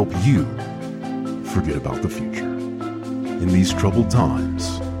and help you forget about the future. In these troubled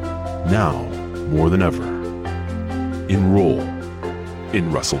times, now more than ever, enroll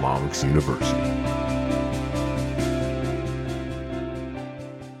in WrestleNomics University.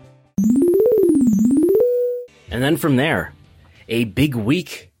 And then from there, a big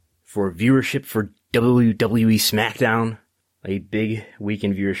week for viewership for WWE SmackDown, a big week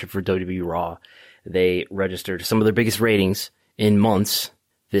in viewership for WWE Raw. They registered some of their biggest ratings in months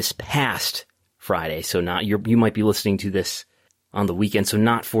this past Friday. So not you might be listening to this on the weekend, so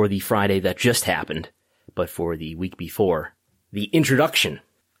not for the Friday that just happened, but for the week before. The introduction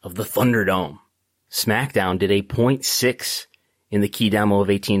of the Thunderdome. SmackDown did a 0.6 in the key demo of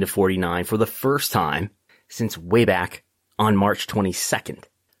 18 to 49 for the first time since way back on March 22nd.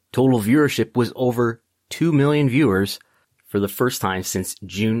 Total viewership was over 2 million viewers for the first time since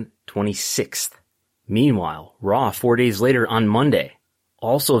June 26th. Meanwhile, Raw 4 days later on Monday,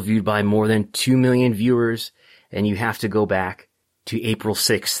 also viewed by more than 2 million viewers, and you have to go back to April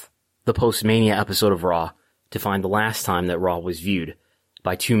 6th, the post-Mania episode of Raw, to find the last time that Raw was viewed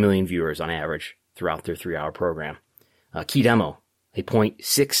by 2 million viewers on average throughout their 3-hour program. Key demo, a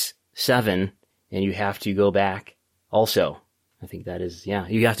 0.67, and you have to go back also, you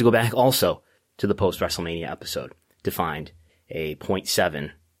have to go back also to the post-WrestleMania episode to find a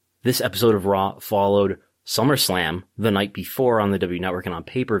 0.7. This episode of Raw followed SummerSlam the night before on the W Network and on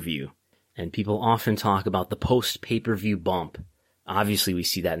pay-per-view, and people often talk about the post-pay-per-view bump. Obviously, we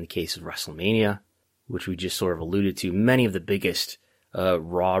see that in the case of WrestleMania, which we just sort of alluded to. Many of the biggest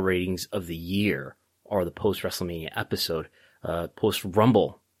Raw ratings of the year are the post-WrestleMania episode.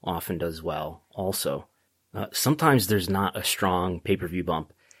 Post-Rumble often does well also. Sometimes there's not a strong pay-per-view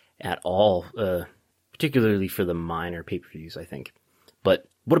bump at all, particularly for the minor pay-per-views, I think. But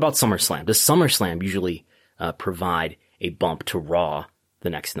what about SummerSlam? Does SummerSlam usually provide a bump to Raw the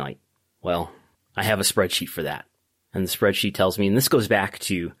next night? Well, I have a spreadsheet for that. And the spreadsheet tells me, and this goes back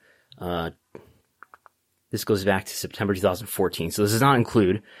to September 2014. So this does not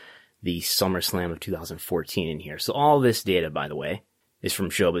include the SummerSlam of 2014 in here. So all this data, by the way, is from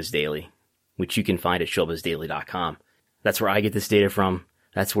Showbiz Daily, which you can find at showbizdaily.com. That's where I get this data from.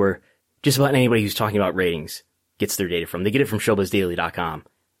 That's where just about anybody who's talking about ratings gets their data from. They get it from showbizdaily.com,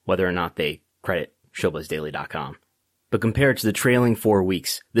 whether or not they credit showbizdaily.com. But compared to the trailing 4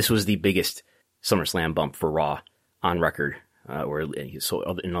 weeks, this was the biggest SummerSlam bump for Raw on record, so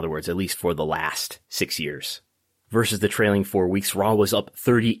in other words, at least for the last 6 years. Versus the trailing 4 weeks, Raw was up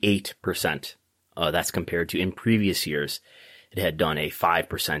 38%. That's compared to in previous years. It had done a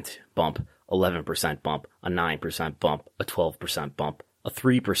 5% bump, 11% bump, a 9% bump, a 12% bump, a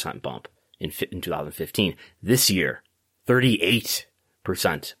 3% bump in 2015. This year,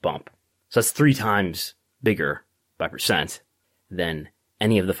 38% bump. So that's 3 times bigger by percent than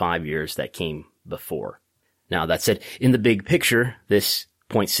any of the 5 years that came before. Now, that said, in the big picture, this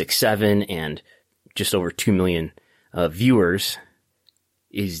 0.67 and just over 2 million viewers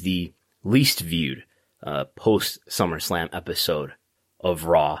is the least viewed post-SummerSlam episode of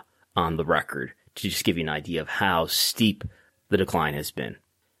Raw on the record, to just give you an idea of how steep the decline has been.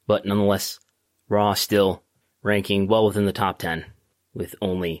 But nonetheless, Raw still ranking well within the top 10, with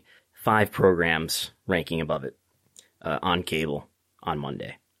only 5 programs ranking above it on cable on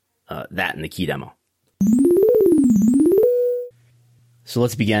Monday. That and the key demo. So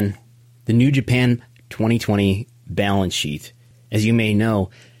let's begin. The New Japan 2020 balance sheet. As you may know,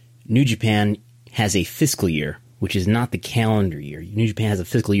 New Japan has a fiscal year, which is not the calendar year. New Japan has a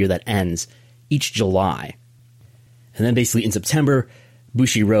fiscal year that ends each July. And then basically in September,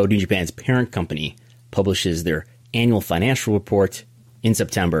 Bushiroad, New Japan's parent company, publishes their annual financial report in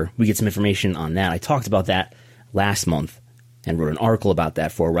September. We get some information on that. I talked about that last month and wrote an article about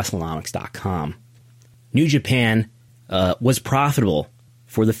that for WrestleNomics.com. New Japan was profitable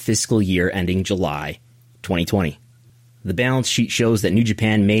for the fiscal year ending July 2020. The balance sheet shows that New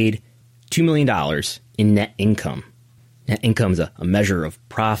Japan made $2 million in net income. Net income is a measure of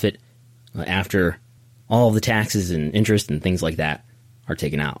profit after all of the taxes and interest and things like that are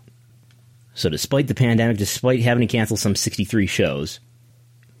taken out. So despite the pandemic, despite having to cancel some 63 shows,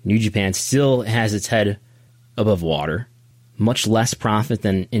 New Japan still has its head above water. Much less profit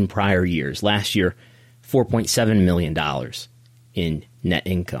than in prior years. Last year, $4.7 million in net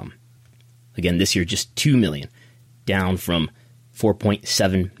income. Again, this year, just $2 million, down from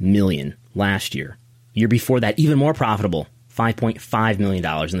 $4.7 million last year. Year before that, even more profitable, $5.5 million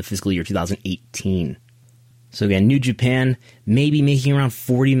in the fiscal year 2018. So again, New Japan may be making around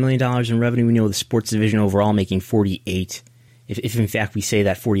 $40 million in revenue. We know the sports division overall making $48. If in fact we say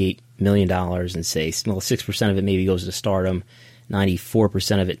that $48 million and say 6% of it maybe goes to Stardom,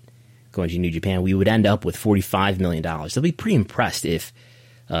 94% of it going to New Japan, we would end up with $45 million. They'll be pretty impressed if,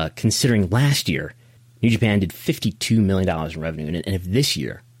 considering last year, New Japan did $52 million in revenue. And if this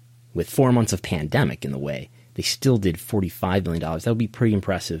year, with 4 months of pandemic in the way, they still did $45 million, that would be pretty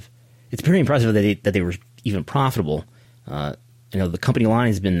impressive. It's pretty impressive that they were even profitable. The company line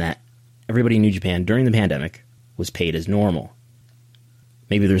has been that everybody in New Japan during the pandemic was paid as normal.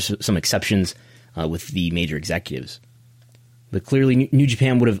 Maybe there's some exceptions with the major executives. But clearly, New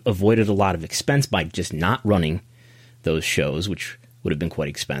Japan would have avoided a lot of expense by just not running those shows, which would have been quite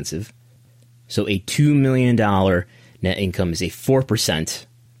expensive. So a $2 million net income is a 4%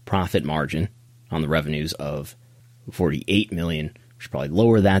 profit margin on the revenues of $48 million. We should probably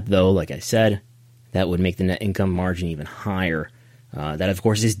lower that, though, like I said. That would make the net income margin even higher. That, of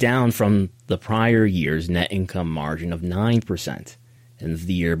course, is down from the prior year's net income margin of 9%. And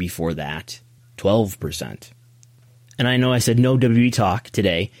the year before that, 12%. And I know I said no WWE talk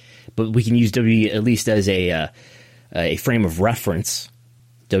today, but we can use WWE at least as a frame of reference.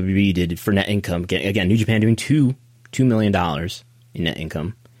 WWE did for net income. Again, New Japan doing $2 million in net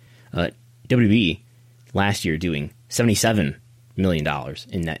income. WWE last year doing $77 million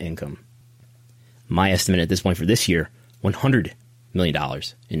in net income. My estimate at this point for this year, $100 million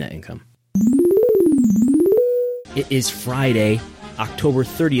in net income. It is Friday, October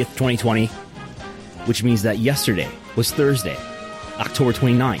 30th, 2020, which means that yesterday was Thursday, October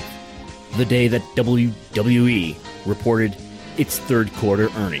 29th, the day that WWE reported its third quarter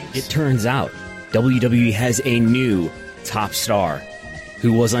earnings. It turns out WWE has a new top star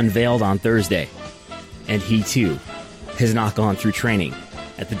who was unveiled on Thursday, and he too has not gone through training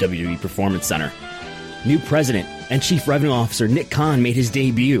at the WWE Performance Center. New president and chief revenue officer Nick Khan made his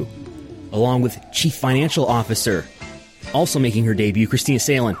debut, along with chief financial officer, also making her debut, Christina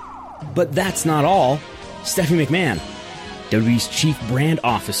Salen. But that's not all. Stephanie McMahon, WWE's chief brand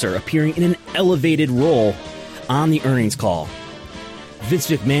officer, appearing in an elevated role on the earnings call.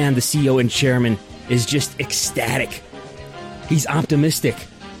 Vince McMahon, the CEO and chairman, is just ecstatic. He's optimistic.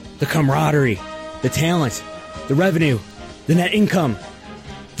 The camaraderie, the talent, the revenue, the net income,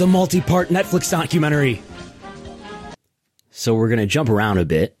 the multi-part Netflix documentary. So we're going to jump around a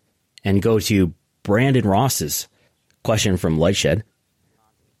bit and go to Brandon Ross's question from Lightshed.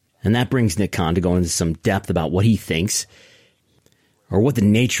 And that brings Nick Khan to go into some depth about what he thinks, or what the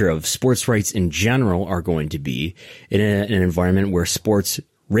nature of sports rights in general are going to be in an environment where sports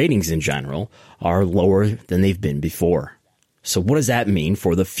ratings in general are lower than they've been before. So what does that mean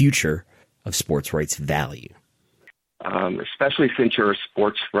for the future of sports rights value? Especially since you're a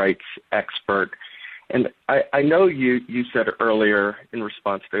sports rights expert. And I know you said earlier in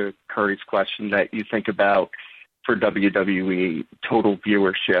response to Curry's question that you think about, for WWE, total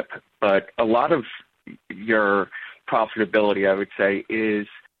viewership, but a lot of your profitability, I would say, is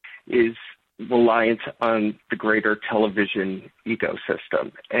reliant on the greater television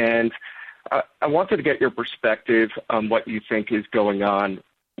ecosystem. And I wanted to get your perspective on what you think is going on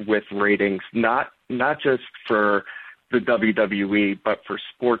with ratings, not just for the WWE, but for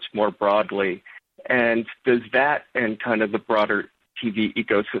sports more broadly. And does that and kind of the broader TV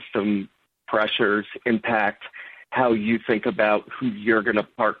ecosystem pressures impact how you think about who you're going to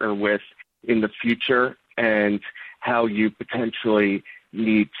partner with in the future and how you potentially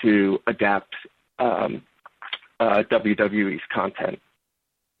need to adapt WWE's content?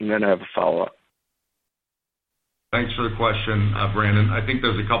 And then I have a follow-up. Thanks for the question, Brandon. I think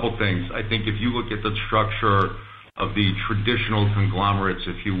there's a couple things. I think if you look at the structure of the traditional conglomerates,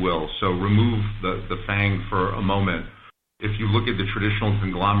 if you will, so remove the FANG for a moment. If you look at the traditional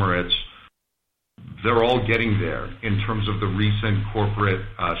conglomerates, they're all getting there in terms of the recent corporate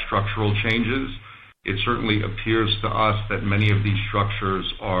structural changes. It certainly appears to us that many of these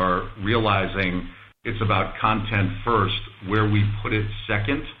structures are realizing it's about content first, where we put it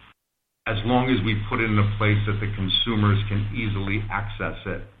second, as long as we put it in a place that the consumers can easily access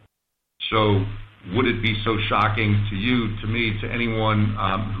it. So would it be so shocking to you, to me, to anyone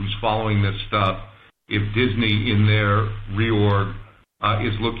who's following this stuff, if Disney in their reorg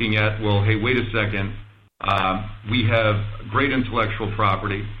is looking at, well, hey, wait a second, we have great intellectual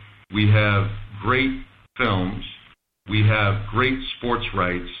property, we have great films, we have great sports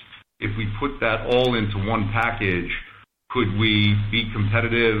rights. If we put that all into one package, could we be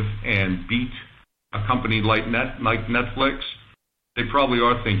competitive and beat a company like Netflix? They probably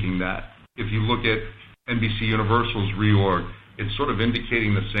are thinking that. If you look at NBC Universal's reorg, it's sort of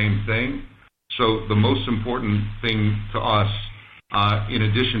indicating the same thing. So the most important thing to us, in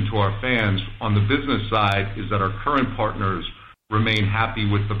addition to our fans, on the business side, is that our current partners remain happy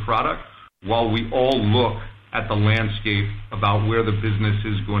with the product while we all look at the landscape about where the business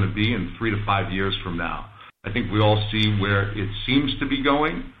is going to be in 3 to 5 years from now. I think we all see where it seems to be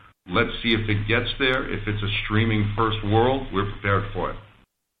going. Let's see if it gets there. If it's a streaming first world, we're prepared for it.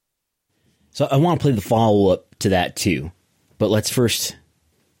 So I want to play the follow-up to that too, but let's first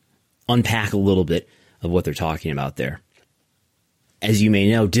unpack a little bit of what they're talking about there. As you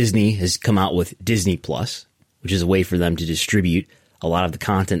may know, Disney has come out with Disney Plus, which is a way for them to distribute a lot of the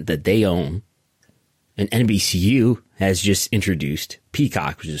content that they own. And NBCU has just introduced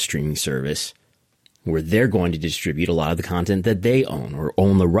Peacock, which is a streaming service, where they're going to distribute a lot of the content that they own, or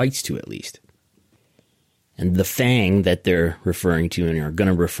own the rights to at least. And the FANG that they're referring to and are going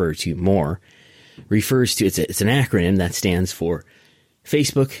to refer to more refers to, it's an acronym that stands for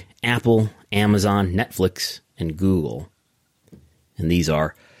Facebook, Apple, Amazon, Netflix, and Google. And these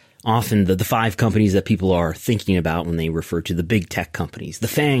are often the 5 companies that people are thinking about when they refer to the big tech companies, the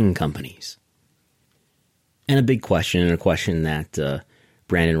FANG companies. And a big question, and a question that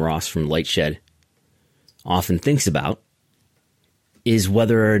Brandon Ross from Lightshed often thinks about, is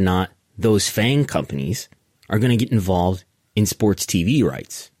whether or not those FANG companies are going to get involved in sports TV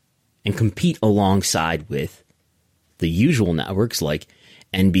rights and compete alongside with the usual networks like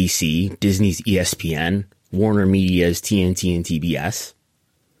NBC, Disney's ESPN, Warner Media's TNT and TBS.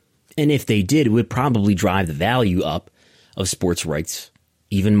 And if they did, it would probably drive the value up of sports rights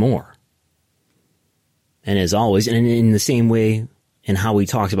even more. And as always, and in the same way in how we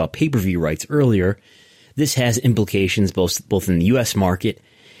talked about pay-per-view rights earlier, this has implications both in the U.S. market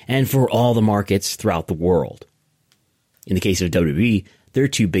and for all the markets throughout the world. In the case of WWE, their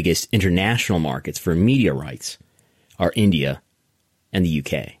 2 biggest international markets for media rights are India and the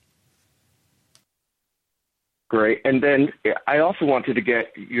UK. Great. And then I also wanted to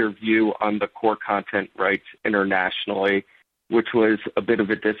get your view on the core content rights internationally, which was a bit of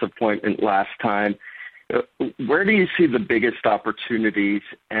a disappointment last time. Where do you see the biggest opportunities,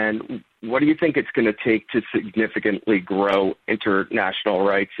 and what do you think it's going to take to significantly grow international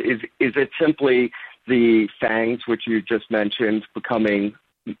rights? Is it simply the FANGs, which you just mentioned, becoming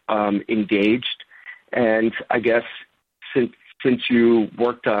engaged? And I guess since you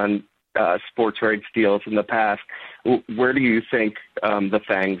worked on sports rights deals in the past, where do you think the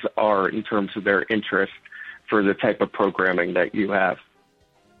FANGs are in terms of their interest for the type of programming that you have?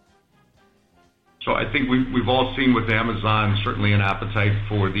 So I think we've all seen with Amazon certainly an appetite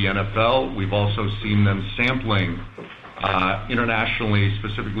for the NFL. We've also seen them sampling internationally,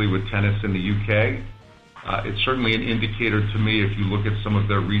 specifically with tennis in the UK. It's certainly an indicator to me if you look at some of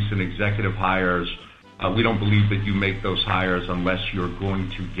their recent executive hires. We don't believe that you make those hires unless you're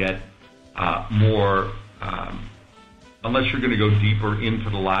going to get unless you're going to go deeper into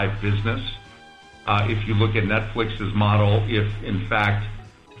the live business. If you look at Netflix's model, if in fact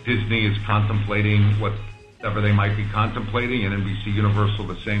Disney is contemplating whatever they might be contemplating, and NBC Universal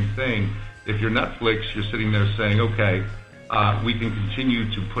the same thing. If you're Netflix, you're sitting there saying, okay, we can continue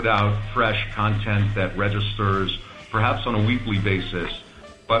to put out fresh content that registers perhaps on a weekly basis,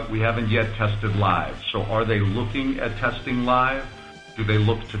 but we haven't yet tested live. So are they looking at testing live? Do they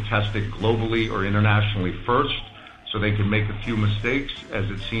look to test it globally or internationally first so they can make a few mistakes, as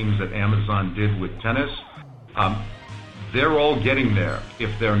it seems that Amazon did with tennis? They're all getting there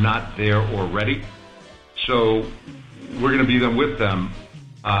if they're not there already. So we're going to be there with them,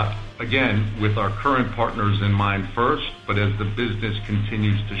 again, with our current partners in mind first, but as the business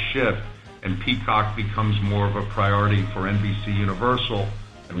continues to shift, and Peacock becomes more of a priority for NBC Universal,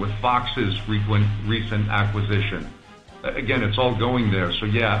 and with Fox's recent acquisition. Again, it's all going there. So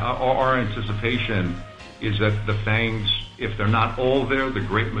yeah, our anticipation is that the FANGs, if they're not all there, the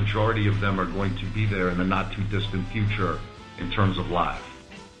great majority of them are going to be there in the not too distant future in terms of live.